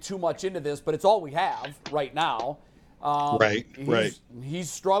can't read too much into this, but it's all we have right now. Right. He's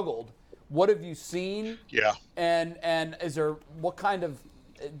struggled. What have you seen? Yeah. And is there what kind of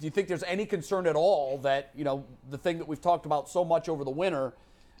do you think there's any concern at all that the thing that we've talked about so much over the winter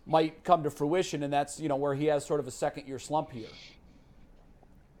might come to fruition, and that's where he has sort of a second-year slump here?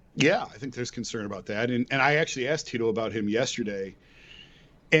 Yeah, I think there's concern about that, and I actually asked Tito about him yesterday,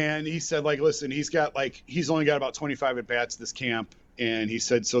 and he said listen, he's only got about 25 at bats this camp, and he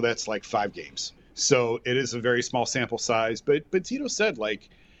said so that's 5 games, so it is a very small sample size, but Tito said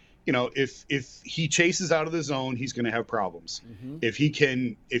if he chases out of the zone, he's going to have problems. Mm-hmm. If he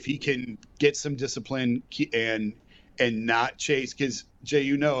can get some discipline and not chase, because Jay,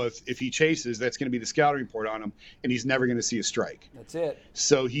 if he chases, that's going to be the scouting report on him, and he's never going to see a strike. That's it.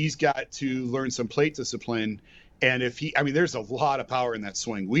 So he's got to learn some plate discipline, and there's a lot of power in that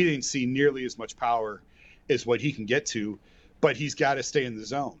swing. We didn't see nearly as much power as what he can get to, but he's got to stay in the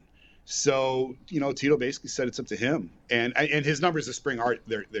zone. So, Tito basically said it's up to him. And his numbers this spring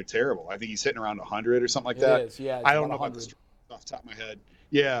they're terrible. I think he's hitting around 100 or something like that. It is, yeah. I don't know about the off the top of my head.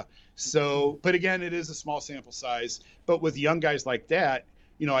 Yeah. So, but again, it is a small sample size. But with young guys like that,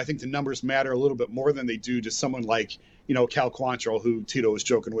 I think the numbers matter a little bit more than they do to someone like, Cal Quantrill, who Tito was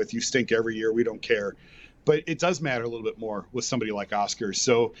joking with, you stink every year, we don't care. But it does matter a little bit more with somebody like Oscar.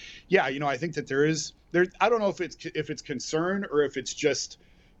 So, yeah, I think that I don't know if it's concern or if it's just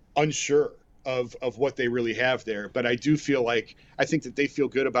unsure of what they really have there, but I do feel I think that they feel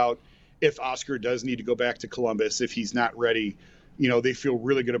good about if Oscar does need to go back to Columbus, if he's not ready, they feel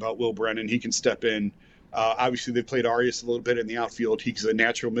really good about Will Brennan. He can step in. Obviously, they played Arias a little bit in the outfield. He's a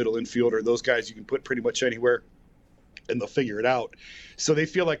natural middle infielder. Those guys you can put pretty much anywhere, and they'll figure it out. So they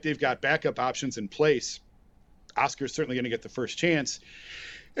feel like they've got backup options in place. Oscar's certainly going to get the first chance,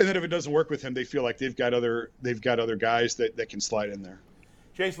 and then if it doesn't work with him, they feel like they've got other guys that can slide in there.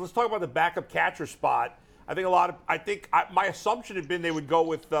 Jason, let's talk about the backup catcher spot. My assumption had been they would go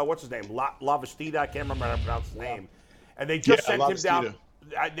with what's his name, Lavastida. I can't remember how to pronounce his name, and they just sent him down.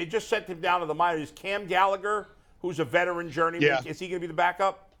 They just sent him down to the minors. Cam Gallagher, who's a veteran journeyman, is he going to be the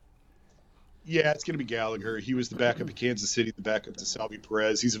backup? Yeah, it's going to be Gallagher. He was the backup at Kansas City, the backup to Salvi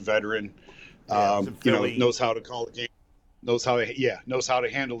Perez. He's a veteran. Knows how to call the game, knows how to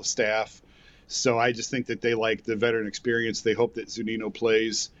handle the staff. So I just think that they like the veteran experience. They hope that Zunino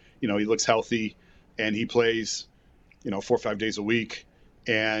plays. He looks healthy, and he plays, 4 or 5 days a week.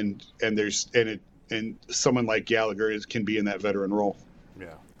 And someone like Gallagher can be in that veteran role.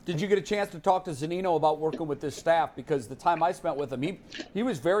 Yeah. Did you get a chance to talk to Zunino about working with this staff? Because the time I spent with him, he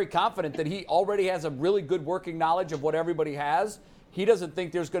was very confident that he already has a really good working knowledge of what everybody has. He doesn't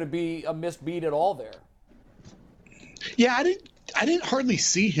think there's going to be a missed beat at all there. Yeah, I didn't hardly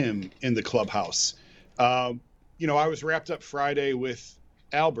see him in the clubhouse. I was wrapped up Friday with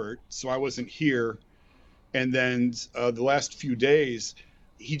Albert, so I wasn't here. And then the last few days,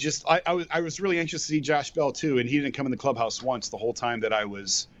 I was really anxious to see Josh Bell too, and he didn't come in the clubhouse once the whole time that I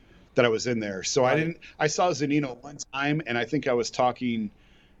was in there. So Right. I saw Zunino one time, and I think I was talking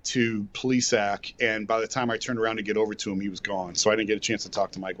to Polisak, and by the time I turned around to get over to him, he was gone. So I didn't get a chance to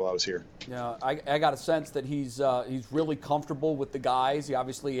talk to Mike while I was here. Yeah, I got a sense that he's really comfortable with the guys. He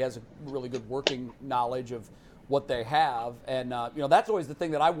obviously has a really good working knowledge of what they have, and that's always the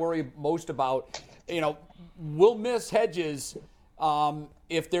thing that I worry most about. We'll miss Hedges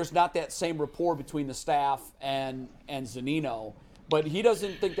if there's not that same rapport between the staff and Zunino. But he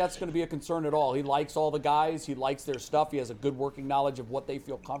doesn't think that's going to be a concern at all. He likes all the guys. He likes their stuff. He has a good working knowledge of what they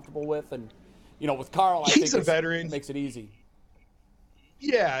feel comfortable with. And, with Carl, I He's think a veteran. It makes it easy.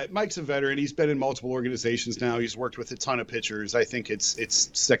 Yeah, Mike's a veteran. He's been in multiple organizations now. He's worked with a ton of pitchers. I think it's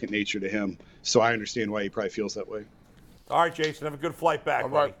second nature to him. So I understand why he probably feels that way. All right, Jason, have a good flight back,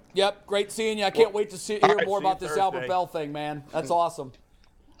 buddy. right. Yep, great seeing you. I can't wait to hear right, more see you about this Thursday. Albert Bell thing, man. That's awesome.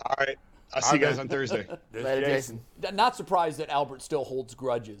 All right. I'll see you guys on Thursday. This Later, Jason. Not surprised that Albert still holds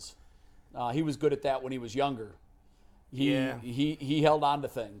grudges. He was good at that when he was younger. He held on to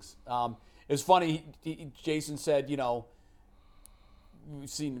things. It's funny. Jason said, we've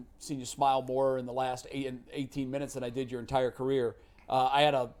seen you smile more in the last 18 minutes than I did your entire career. I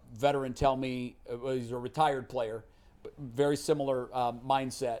had a veteran tell me, he's a retired player, but very similar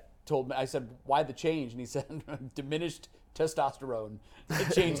mindset. Told me, I said, why the change? And he said, diminished testosterone.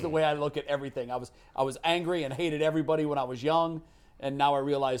 It changed the way I look at everything. I was angry and hated everybody when I was young, and now I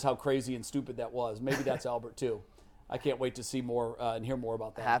realize how crazy and stupid that was. Maybe that's Albert too. I can't wait to see more and hear more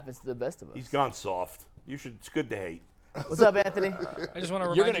about that. Happens to the best of us. He's gone soft. It's good to hate. What's up, Anthony? I just want to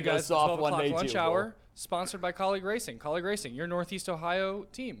You're remind gonna you go guys, the soft 12 one o'clock day, lunch too, hour, sponsored by Colleague Racing. Colleague Racing, your Northeast Ohio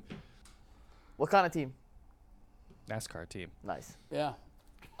team. What kind of team? NASCAR team. Nice. Yeah.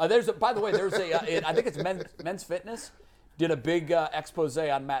 By the way, there's I think it's Men's Fitness did a big expose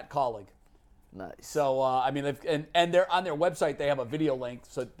on Matt Colleague. Nice. So and they're on their website. They have a video link,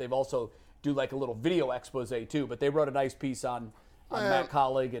 so they've also do like a little video expose too. But they wrote a nice piece on Matt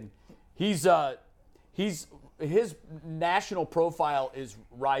Colleague, and his national profile is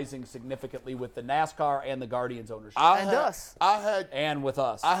rising significantly with the NASCAR and the Guardians ownership, us. and with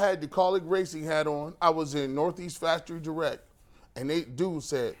us. I had the Colleague Racing hat on. I was in Northeast Factory Direct, and dude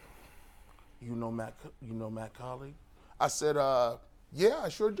said, "You know Matt Colleague?" I said, "Yeah, I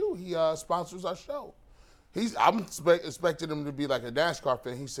sure do. He sponsors our show." I'm expecting him to be like a NASCAR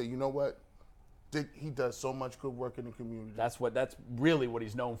fan. He said, "You know what? He does so much good work in the community." That's really what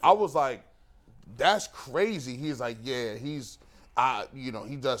he's known for. I was like, "That's crazy." He's like, "Yeah, he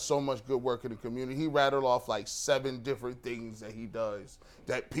does so much good work in the community." He rattled off like 7 different things that he does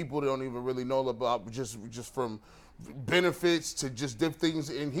that people don't even really know about, just from benefits to just different things.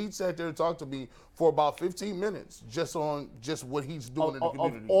 And he sat there and talked to me for about 15 minutes just on what he's doing in the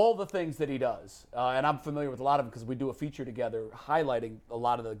community. Of all the things that he does, and I'm familiar with a lot of them because we do a feature together highlighting a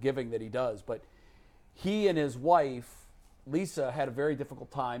lot of the giving that he does, but he and his wife, Lisa, had a very difficult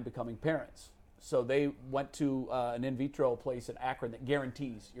time becoming parents. So they went to an in vitro place in Akron that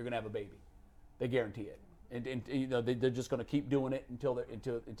guarantees you're going to have a baby. They guarantee it. And they're just going to keep doing it until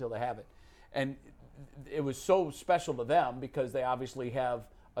they have it. And it was so special to them because they obviously have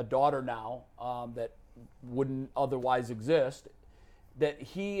a daughter now that wouldn't otherwise exist, that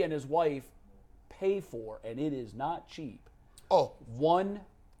he and his wife pay for, and it is not cheap. Oh, One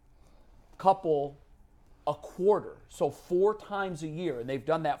couple a quarter, so 4 times a year, and they've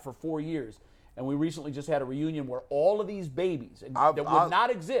done that for 4 years. And we recently just had a reunion where all of these babies that would not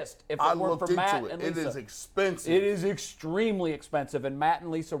exist if I it weren't looked for Matt into and it. Lisa. It is expensive. It is extremely expensive, and Matt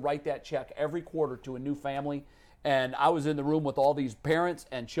and Lisa write that check every quarter to a new family. And I was in the room with all these parents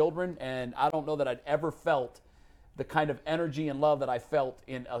and children, and I don't know that I'd ever felt the kind of energy and love that I felt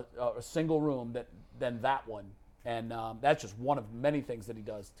in a single room than that one. And that's just one of many things that he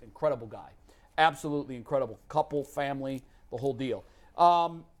does. Incredible guy. Absolutely incredible. Couple, family, the whole deal.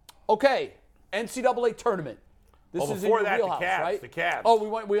 Okay, NCAA tournament. This is in before your that, wheelhouse, the Cavs. right? The Cavs. Oh, we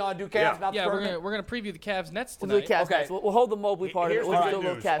want to do Cavs, Yeah. not the Yeah, tournament? we're gonna preview the Cavs Nets We'll do the tonight. Cavs Okay. next. We'll hold the Mobley part of it. Here's We'll the do a good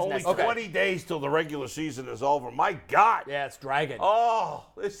little news. Cavs Only next. 20 days till the regular season is over. My God. Yeah, it's dragging. Oh,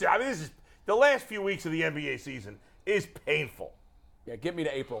 this is the last few weeks of the NBA season is painful. Yeah, get me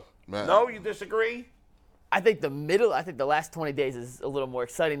to April. Man. No, you disagree? I think the last 20 days is a little more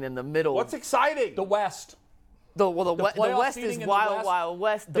exciting than the middle. What's exciting? The West. The playoff West seeding is in the wild, West. wild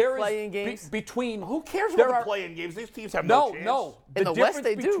West. The There is playing games. between Who cares there about are- the play-in games? These teams have no chance. No. In the West, difference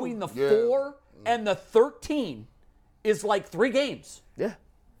they do. between the Yeah. 4 and the 13 is like 3 games. Yeah.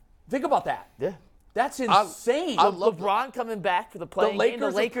 Think about that. Yeah. That's insane. I love LeBron coming back for the playing game.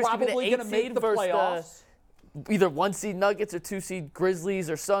 The Lakers are could be probably the going 8 to make seed the versus playoffs. either 1 seed Nuggets or 2 seed Grizzlies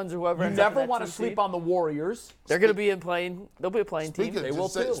or Suns or whoever. You ends up in never that want to 2 sleep seed. on the Warriors. They're going to be playing. They'll be a playing team. They will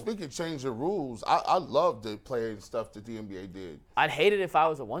too. Speaking of change the rules, I love the playing stuff that the NBA did. I'd hate it if I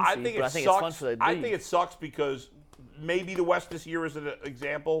was a 1 I seed, think but it I think sucks. it's fun for the league. I think it sucks because maybe the West this year is an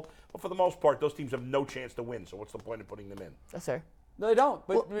example, but for the most part, those teams have no chance to win. So what's the point of putting them in? That's fair. No, they don't.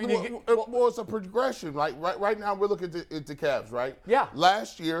 But Well, it's a progression. Like right now, we're looking at the Cavs, right? Yeah.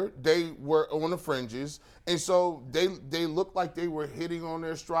 Last year they were on the fringes, and so they looked like they were hitting on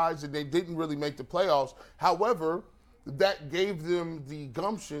their strides, and they didn't really make the playoffs. However, that gave them the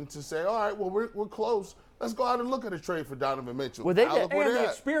gumption to say, all right, well we're close. Let's go out and look at a trade for Donovan Mitchell. Well, they Now did- look where and they're the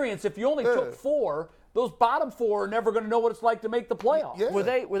at. experience, if you only took 4, those bottom 4 are never going to know what it's like to make the playoffs. Yeah. Were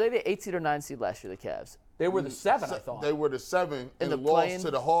they the 8 seed or 9 seed last year? The Cavs. They were the 7, I thought. They were the 7 and the lost play-in?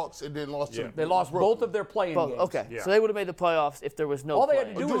 to the Hawks and then lost to They lost both of their playing Both. games. Okay, Yeah. so they would have made the playoffs if there was no. All they had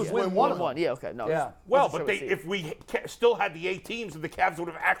to play-in. do was win one one. of them. Yeah. Okay. No. Yeah. Well, wasn't but sure if we still had the 8 teams, and the Cavs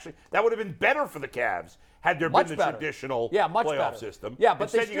would have that would have been better for the Cavs had there Much been the better. traditional Much playoff better. system. Yeah,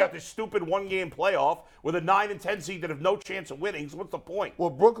 but they instead you got still- this stupid 1-game playoff with a 9 and 10 seed that have no chance of winning. So what's the point? Well,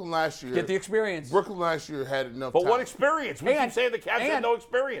 Brooklyn last year. Get the experience. Brooklyn last year had enough. But what talent. experience? We And- keep saying the Cavs have and no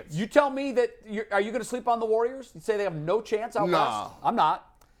experience. You tell me that are you going to sleep on the Warriors? You say they have no chance out Nah. west? I'm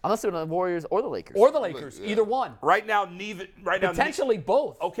not. Unless they're the Warriors or the Lakers. Or the Lakers, Yeah. either one. Right now, neither. Right now, Potentially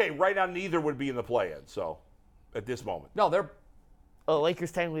both. okay, right now, neither would be in the play-in. So, at this moment, No, they're Oh, the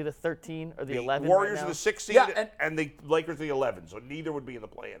Lakers technically the 13 or the 11. Warriors right are now. the 6 seed, Yeah, and the Lakers are the 11. So neither would be in the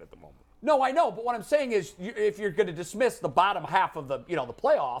play-in at the moment. no, I know, but what I'm saying is, if you're going to dismiss the bottom half of the the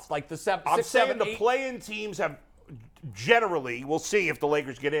playoffs, like the 7, I'm 6, saying 7, the 8, play-in teams have generally. We'll see if the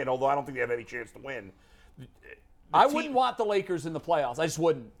Lakers get in, although I don't think they have any chance to win. I wouldn't want the Lakers in the playoffs. I just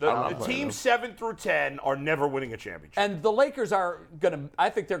wouldn't. The teams 7 through 10 are never winning a championship. And the Lakers are going to. I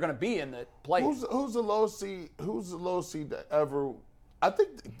think they're going to be in the play. Who's the lowest seed? Who's the lowest seed that ever? I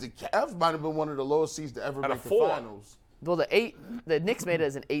think the Cavs might have been one of the lowest seeds to ever At a make the 4. finals. Well, the Knicks made it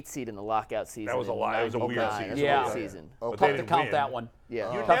as an 8 seed in the lockout season. That was a in lie. It was a weird 99. season. That's a Yeah. weird season. But Tough they to didn't count win. that one.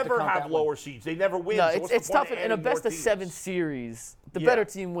 Yeah. You Tough to never count have that one. lower seeds. They never win. No, so what's the it's point tough. of In a adding more best of teams? 7 series, the Yeah. better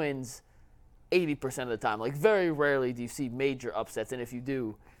team wins 80% of the time. Like, very rarely do you see major upsets, and if you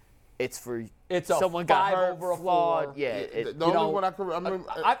do, it's for It's a someone got 5 hurt, over a flawed. 4. Yeah. The only one I can remember.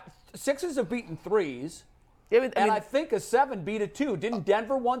 Sixers have beaten 3s. I mean, And I think a 7 beat a 2. Didn't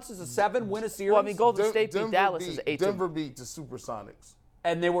Denver once as a 7 win a series? well, I mean, Golden State beat Dallas as an 8. Denver beat the Supersonics.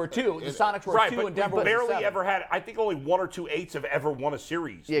 And they were 2. The Sonics were Right, 2 but and Denver we was a barely 7. ever had. I think only 1 or 2 8s have ever won a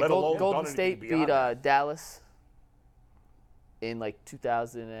series. Yeah, let alone Golden done State anything beyond beat that. Dallas in like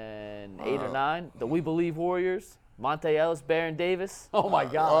 2008 or 9. The We Believe Warriors, Monte Ellis, Baron Davis. Oh my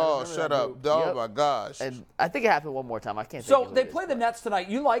God! I Oh, remember shut that up! move. Oh Yep. my gosh! And I think it happened one more time. I can't. So think of they who it play is, the but- Nets tonight.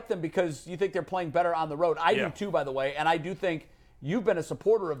 You like them because you think they're playing better on the road. I Yeah. do too, by the way, and I do think you've been a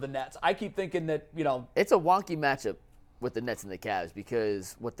supporter of the Nets. I keep thinking that It's a wonky matchup with the Nets and the Cavs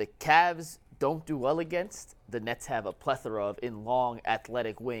because what the Cavs don't do well against, the Nets have a plethora of in long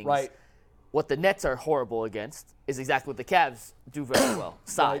athletic wings. Right. What the Nets are horrible against is exactly what the Cavs do very well,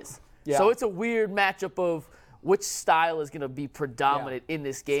 size. Yeah. So it's a weird matchup of which style is going to be predominant in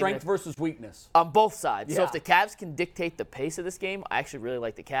this game. strength And versus weakness. on both sides. So Yeah. if the Cavs can dictate the pace of this game, I actually really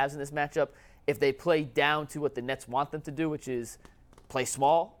like the Cavs in this matchup. If they play down to what the Nets want them to do, which is play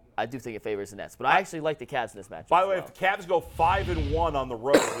small, I do think it favors the Nets. But I actually like the Cavs in this matchup. By the as way, well. if the Cavs go 5-1 on the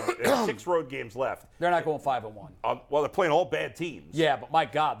road, there's 6 road games left. They're not going 5-1. Well, they're playing all bad teams. Yeah, but my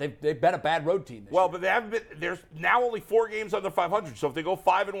God, they've been a bad road team this Well, year. but they haven't been. There's now only 4 games under 500. So if they go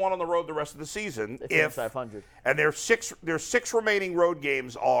 5-1 on the road the rest of the season, They finish 500. and their 6 remaining road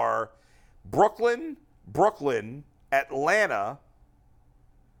games are Brooklyn, Atlanta,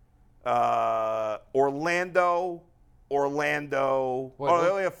 Orlando. Wait, They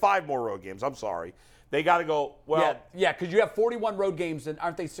only have 5 more road games. I'm sorry. They got to go. Well, Yeah, because you have 41 road games, and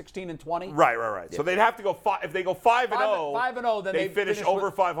aren't they 16 and 20? right. So they'd have to go 5. If they go 5-0, 5-0, then they they finish finish over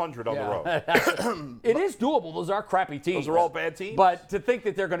with- 500 on the road. It is doable. Those are crappy teams. Those are all bad teams. But to think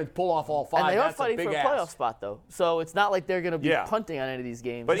that they're going to pull off all 5, And they are that's fighting a big for a ask. playoff spot, though. So it's not like they're going to be Yeah. punting on any of these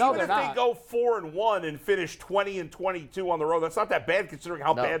games. But No, even they're if they not. go 4-1 and finish 20-22 on the road, that's not that bad considering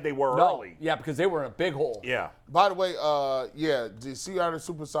how bad they were No, early. yeah, because they were in a big hole. Yeah. By the way, the Seattle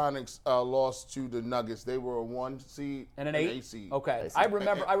Supersonics lost to the Nuggets. Nuggets. They were a 1 seed And an 8 seed. Okay. I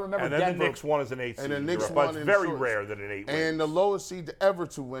remember And then Denver. the Knicks won as an 8 seed. And the Knicks but won it's in very shorts. rare that an 8 wins. And the lowest seed ever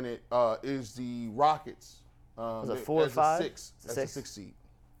to win it is the Rockets. Was it 4 or as 5? A 6. As a 6 seed.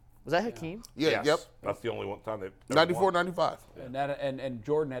 Was that Hakeem? Yeah, Yes. yep. That's the only one time they've 94, won. 95. And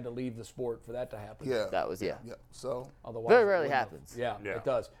Jordan had to leave the sport for that to happen. Yeah. That was, yeah. Yeah. So Otherwise, Very it rarely wouldn't have. happens. Yeah, Yeah. it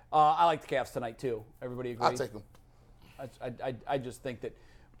does. I like the Cavs tonight too. Everybody agree? I'll take them. I just think that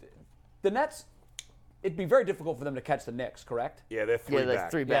the Nets. It'd be very difficult for them to catch the Knicks, correct? Yeah, they're 3 Yeah, like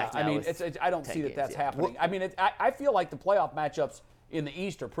back. 3 back. I now mean, with I don't 10 see that games, that's yeah. happening. I mean, I feel like the playoff matchups in the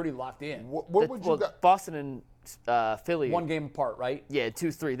East are pretty locked in. What The- would well, you got? Boston and Philly. One game apart, right? Yeah,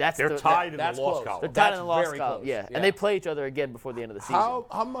 2-3. That's They're the, tied in the that's loss close. column. They're tied That's in the loss very column. close. Yeah. Yeah. And they play each other again before the end of the season.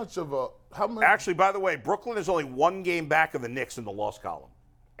 How much of a how much? Actually, by the way, Brooklyn is only 1 game back of the Knicks in the loss column.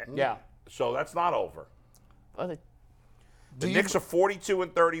 Yeah. So that's not over. Oh, they- The Knicks are 42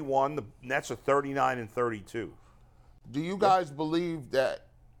 and 31. The Nets are 39 and 32. Do you guys believe that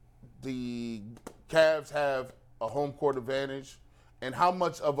the Cavs have a home court advantage? And how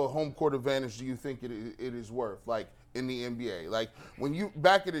much of a home court advantage do you think it is worth, like in the NBA? Like when you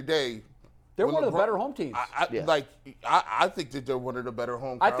back in the day, They're when one of the LeBron- better home teams. I think that they're one of the better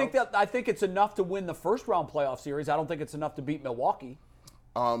home. I think it's enough to win the first round playoff series. I don't think it's enough to beat Milwaukee.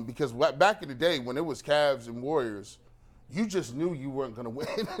 Because back in the day when it was Cavs and Warriors, you just knew you weren't going to win.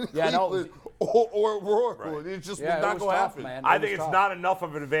 Yeah, no, Cleveland or Oracle. Right. It just Yeah, was it not was going to tough, happen. man. I It think was it's tough. not enough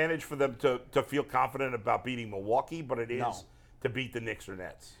of an advantage for them to feel confident about beating Milwaukee, but it is No. to beat the Knicks or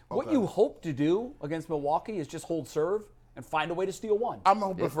Nets. What you hope to do against Milwaukee is just hold serve and find a way to steal one. I'm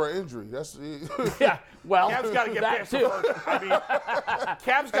hoping for an injury. That's Yeah, well, Cavs got to get that past too. the first. I mean,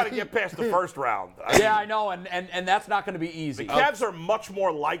 Cavs got to get past the first round. Yeah, I know, and that's not going to be easy. Cavs are much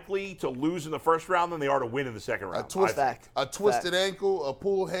more likely to lose in the first round than they are to win in the second round. A twisted ankle, a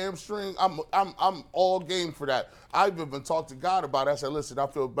pulled hamstring. I'm all game for that. I've even talked to God about it. I said, listen, I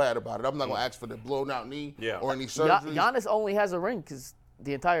feel bad about it. I'm not going to ask for the blown out knee or any surgery. Giannis only has a ring because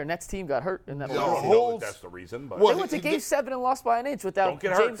the entire Nets team got hurt in that Yeah. I one. don't know that that's the reason, but They went to Game 7 and lost by an inch without Don't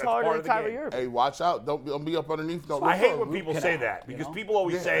get hurt. James That's Harden part and of the Kyrie game. Irving. Hey, watch out. Don't be up underneath. No, I hate when root people canal, say that you because know? people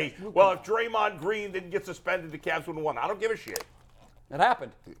always say, well, if Draymond Green didn't get suspended, the Cavs wouldn't have won. I don't give a shit. It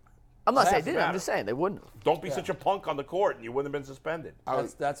happened. I'm not saying Doesn't they didn't. I'm matter. just saying they wouldn't have. Don't be such a punk on the court and you wouldn't have been suspended.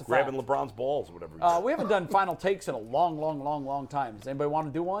 That's a fact. Grabbing LeBron's balls or whatever. he did. We haven't done final takes in a long time. Does anybody want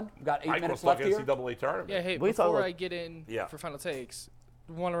to do one? We've got 8 Mike minutes was left talking here. NCAA tournament. Yeah, hey, What are you talking before about? I get in Yeah. for final takes,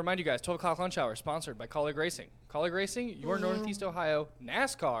 I want to remind you guys, 12 o'clock lunch hour, sponsored by Colleague Racing. Colleague Racing, your Northeast Ohio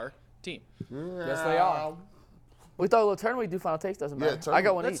NASCAR team. Yes, they are. We thought a little tournament, we do final takes, doesn't matter. I tournament.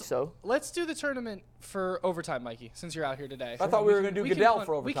 got one each, so. Let's do the tournament for overtime, Mikey, since you're out here today. I thought we were going to do can Goodell punt-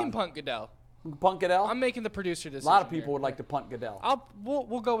 for overtime. We can punt Goodell. Punt Goodell? I'm making the producer A decision. lot of people here. would like to punt Goodell.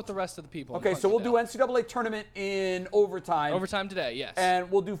 We'll go with the rest of the people. and Okay, punt so we'll do Goodell. NCAA tournament in overtime. Overtime today, yes. And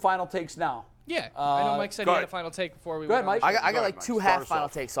we'll do final takes now. yeah, I know Mike said go he had a ahead. final take before we Go ahead, went on Mike. the I show. got ahead, like two Mike. Start half us final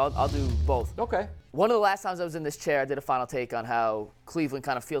off. takes, so I'll do both. Okay. One of the last times I was in this chair, I did a final take on how Cleveland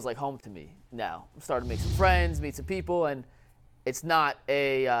kind of feels like home to me now. I'm starting to make some friends, meet some people, and it's not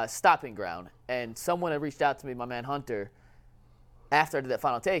a stopping ground. And someone had reached out to me, my man Hunter, after I did that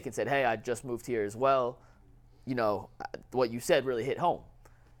final take and said, hey, I just moved here as well. You know, what you said really hit home.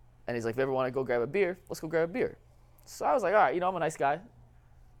 And he's like, if you ever want to go grab a beer, let's go grab a beer. So I was like, all right, you know, I'm a nice guy.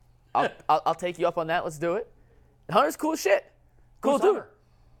 I'll take you up on that. Let's do it. And Hunter's cool as shit. Cool Who's dude. Hunter?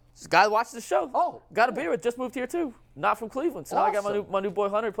 This guy watches the show. Oh, Got a beer with, just moved here too. Not from Cleveland. So now I got Awesome. my new boy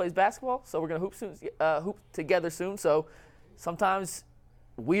Hunter who plays basketball. So we're gonna hoop soon, hoop together soon. So sometimes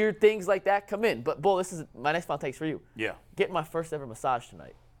weird things like that come in. But Bull, this is my next final takes for you. Yeah. Getting my first ever massage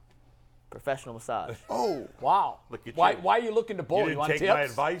tonight. Professional massage. Oh, Wow. Look at why, you. why are you looking to bowl? You You didn't want take tips? my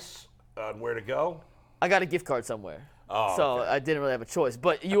advice on where to go? I got a gift card somewhere. Oh, so okay. I didn't really have a choice.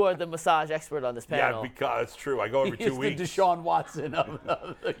 But you are the massage expert on this panel. Yeah, because it's true. I go every He's 2 the weeks. Deshaun Watson of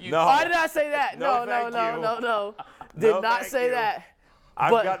the No. Oh, I did not say that. No, No. thank you. Did No, not thank say you. that. I've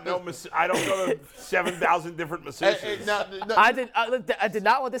but- got no. I don't go to 7,000 different masseuses. I did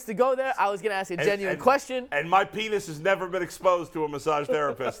not want this to go there. I was going to ask you a genuine question. And my penis has never been exposed to a massage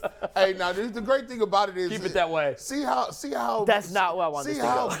therapist. hey, now the great thing about it is Keep it that way. See how That's not where I want this to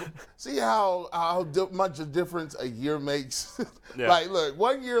go. See how much a difference a year makes. Yeah. Like, look,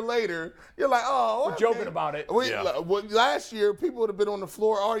 1 year later, you're like, oh, We're joking about it. Yeah. Last year, people would have been on the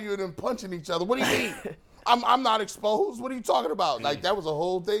floor arguing and punching each other. What do you mean? I'm not exposed. What are you talking about? Like, that was a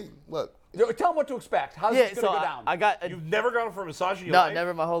whole thing. Look. Tell them what to expect. How's Yeah, this going to so go down? I got a, You've never gone for a massage in your no, life? never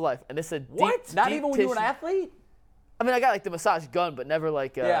in my whole life. And it's a what? deep, Not deep even when you were an tissue. athlete? I mean, I got like the massage gun, but never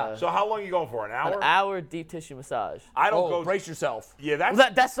like Yeah. So how long are you going for? An hour? an hour deep tissue massage. I don't go. brace yourself. Yeah, that's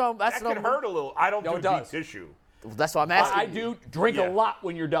Well, that's what that can hurt a little. I don't No, do it deep does. tissue. That's what I'm asking. I do drink Yeah. a lot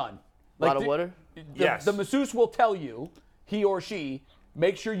when you're done. A lot Like of water. Yes. The masseuse will tell you, he or she,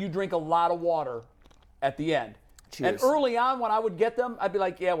 make sure you drink a lot of water at the end. And Cheers. early on, when I would get them, I'd be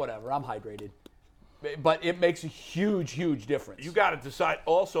like, yeah, whatever, I'm hydrated. But it makes a huge, huge difference. You got to decide.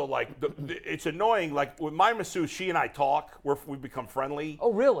 Also, like, it's annoying. Like with my masseuse, she and I talk. We've become friendly.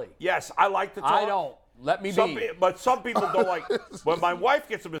 Oh, really? Yes, I like to talk. I don't. Let me be. But some people don't like. When my wife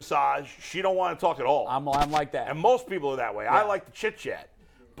gets a massage, she don't want to talk at all. I'm like that. And most people are that way. I like to chit chat.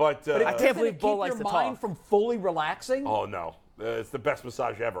 But, but I can't believe keep Bo likes your to mind talk. from fully relaxing. oh no, it's the best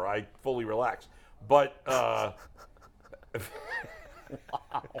massage ever. I fully relax. But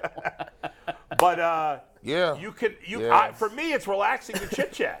Yeah. you can Yeah. for me it's relaxing to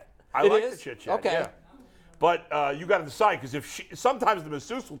chit chat. I It like is? to chit chat. Okay. Yeah. But you got to decide because sometimes the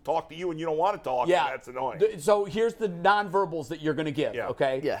masseuse will talk to you and you don't want to talk. Yeah, and that's annoying. So here's the nonverbals that you're going to give. Yeah.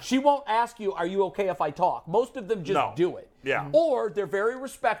 Okay. Yeah. She won't ask you, "Are you okay if I talk?" Most of them just No. do it. Yeah. Or they're very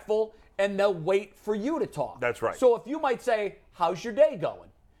respectful and they'll wait for you to talk. That's right. So if you might say, "How's your day going?"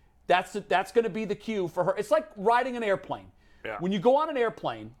 That's going to be the cue for her. It's like riding an airplane. Yeah. When you go on an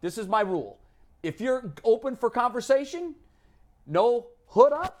airplane, this is my rule. If you're open for conversation, no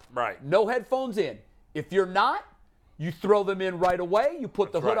hood up, Right. no headphones in. If you're not, you throw them in right away. You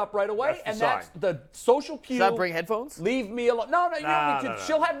put the hood right. up right away, That's the and that's sign. the social cue. Should I bring headphones? Leave me alone. No, you don't need to. no.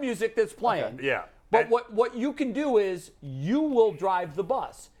 She'll have music that's playing. Yeah. But And- what you can do is you will drive the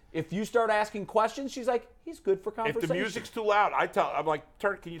bus. If you start asking questions, she's like, he's good for If conversation. the music's too loud, I'm like,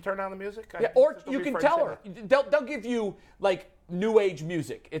 can you turn down the music? Yeah, or Just don't you be can afraid to tell say her. that. They'll give you like new age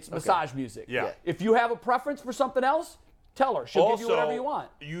music. It's massage music. Yeah. If you have a preference for something else, tell her. She'll give you whatever you want.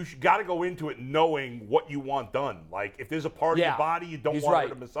 You got to go into it knowing what you want done. Like if there's a part of Yeah. your body you don't He's want her right.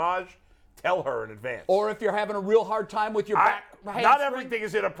 to massage, tell her in advance. Or if you're having a real hard time with your back. not hamstring, everything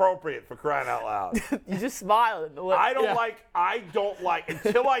is inappropriate for crying out loud. You just smile. I don't Yeah. like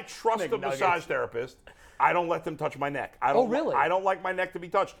until I trust a McNuggets. massage therapist, I don't let them touch my neck. I Oh, don't really? I don't like my neck to be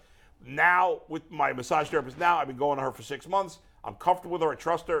touched. Now with my massage therapist I've been going to her for 6 months. I'm comfortable with her. I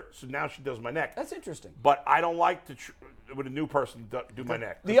trust her. So now she does my neck. That's interesting. But I don't like to with a new person do my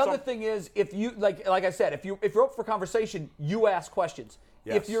neck. The other thing is, if you like I said, if you're up for conversation, you ask questions.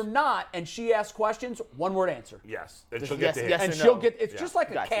 Yes. If you're not, and she asks questions, one word answer. Yes, and Just she'll yes, get to yes hit. And or she'll no. get. It's Yeah. just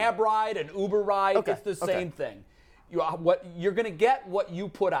like a Gotcha. cab ride, an Uber ride. Okay, It's the okay. same thing. You're gonna get what you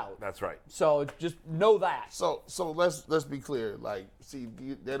put out. That's right. So just know that. So let's be clear. Like, see,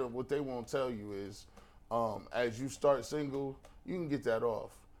 what they won't tell you is, as you start single, you can get that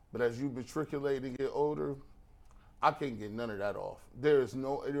off. But as you matriculate and get older, I can't get none of that off. There's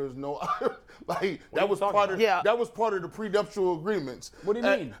no like that was talking part about? of Yeah. that was part of the prenuptial agreements. What do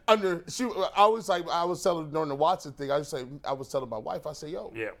you mean? I was telling during the Watson thing. I was telling my wife. I say,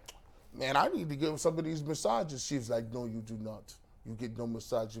 yo, Yeah. man, I need to give some of these massages. She's like, no, you do not. You get no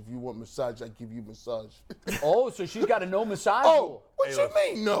massage. If you want massage, I give you massage. Oh, so she's got a no massage Oh, rule. what Hey, you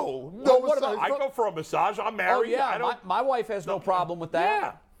listen. mean no? Well, No what about- massage. I go for a massage. I'm Oh married. yeah, I don't. my wife has no problem with that.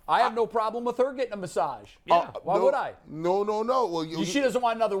 Yeah. I have no problem with her getting a massage. Yeah. Why no, would I? No. Well, She doesn't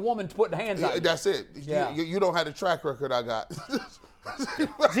want another woman putting hands on you. that's it. Yeah. You don't have the track record I got.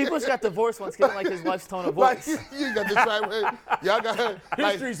 G. Bush got divorced once, getting like his wife's tone of Like, voice. you got the track record. Y'all got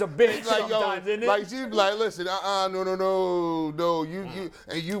History's a bitch sometimes, isn't it? Like she'd be like, listen, no,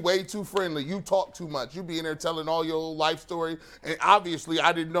 you way too friendly. You talk too much. You be in there telling all your old life story, and obviously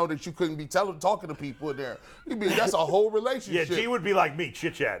I didn't know that you couldn't be talking to people in there. That's a whole Yeah, relationship. G would be like me,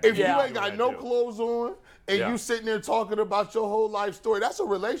 chit chat. If you ain't got no clothes on and Yeah. you sitting there talking about your whole life story, that's a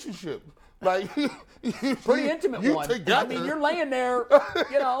relationship. Like Pretty intimate you one. Together. I mean, you're laying there,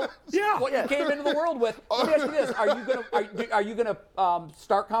 Yeah. what you came into the world with. Let me ask you this: Are you gonna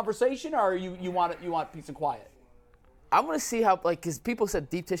start conversation, or you want peace and quiet? I'm gonna see how, because people said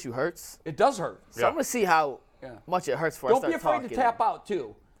deep tissue hurts, It does hurt. so I'm gonna see how Yeah. much it hurts before Don't I start be afraid talking. to tap out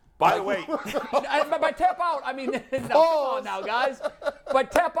too. By the way, By tap out, I mean, no, come on now, guys. By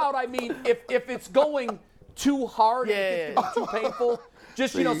tap out, I mean if it's going too hard, Yeah, if it's too painful,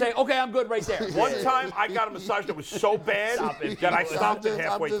 just say, okay, I'm good right there. one time I got a massage that was so bad that I stopped it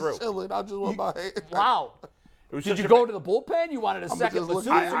halfway I'm through. just chilling. I just want my hand. Wow. It was Did such you a go bad- to the bullpen? You wanted a second just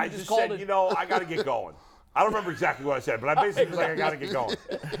looking- masseuse, or I you just called said, it? I got to get going. I don't remember exactly what I said, but I basically was like, I got to get going.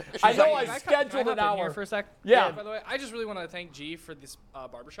 I know Can I I scheduled hop an in here hour. for a sec? Yeah. By the way, I just really want to thank G for this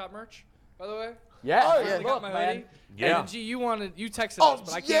barbershop merch. by the way? Yeah, Oh, I yeah. got my hoodie. Yeah. And G, you texted Oh, us,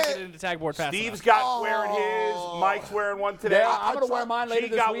 but I can't yeah. get it into tag board fast Steve's enough. got wearing his. Mike's wearing one today. Yeah, I'm going to wear mine later She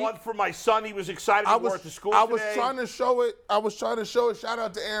this got week. one for my son. He was excited to wear it to school I was today. trying to show it. Shout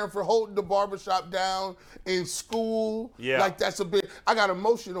out to Aaron for holding the barbershop down in school. Yeah. Like, that's a bit. I got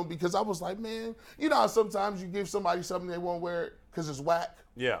emotional because I was like, man, you know how sometimes you give somebody something they won't wear it because it's whack?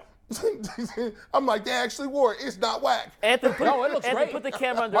 Yeah. I'm like, they actually wore it. It's not whack. Anthony, no, it looks Anthony, great. put the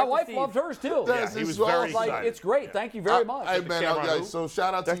camera on My Dr. wife Steve. loved hers too. Yes, he it's was so- very Like, excited. it's great. Thank you very much. Hey, man, camera on who? so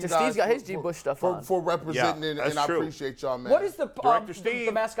shout out to Dr. you guys. Steve's got his G. Bush stuff on. For representing Yeah, it, that's and I true. appreciate y'all, man. What is the Director Steve.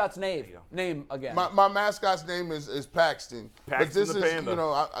 the mascot's name again? my mascot's name is Paxton. But Paxton this the is, Panda.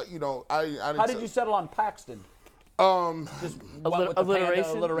 I didn't How did you settle on Paxton? Just went with the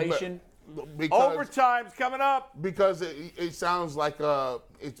panda alliteration. because Overtime's coming up. because it sounds like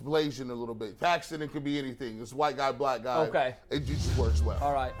it's Blasian a little bit. Paxton, it could be anything. It's white guy, black guy. Okay. It just works well.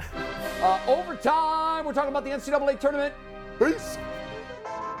 All right. Overtime. We're talking about the NCAA tournament. Peace.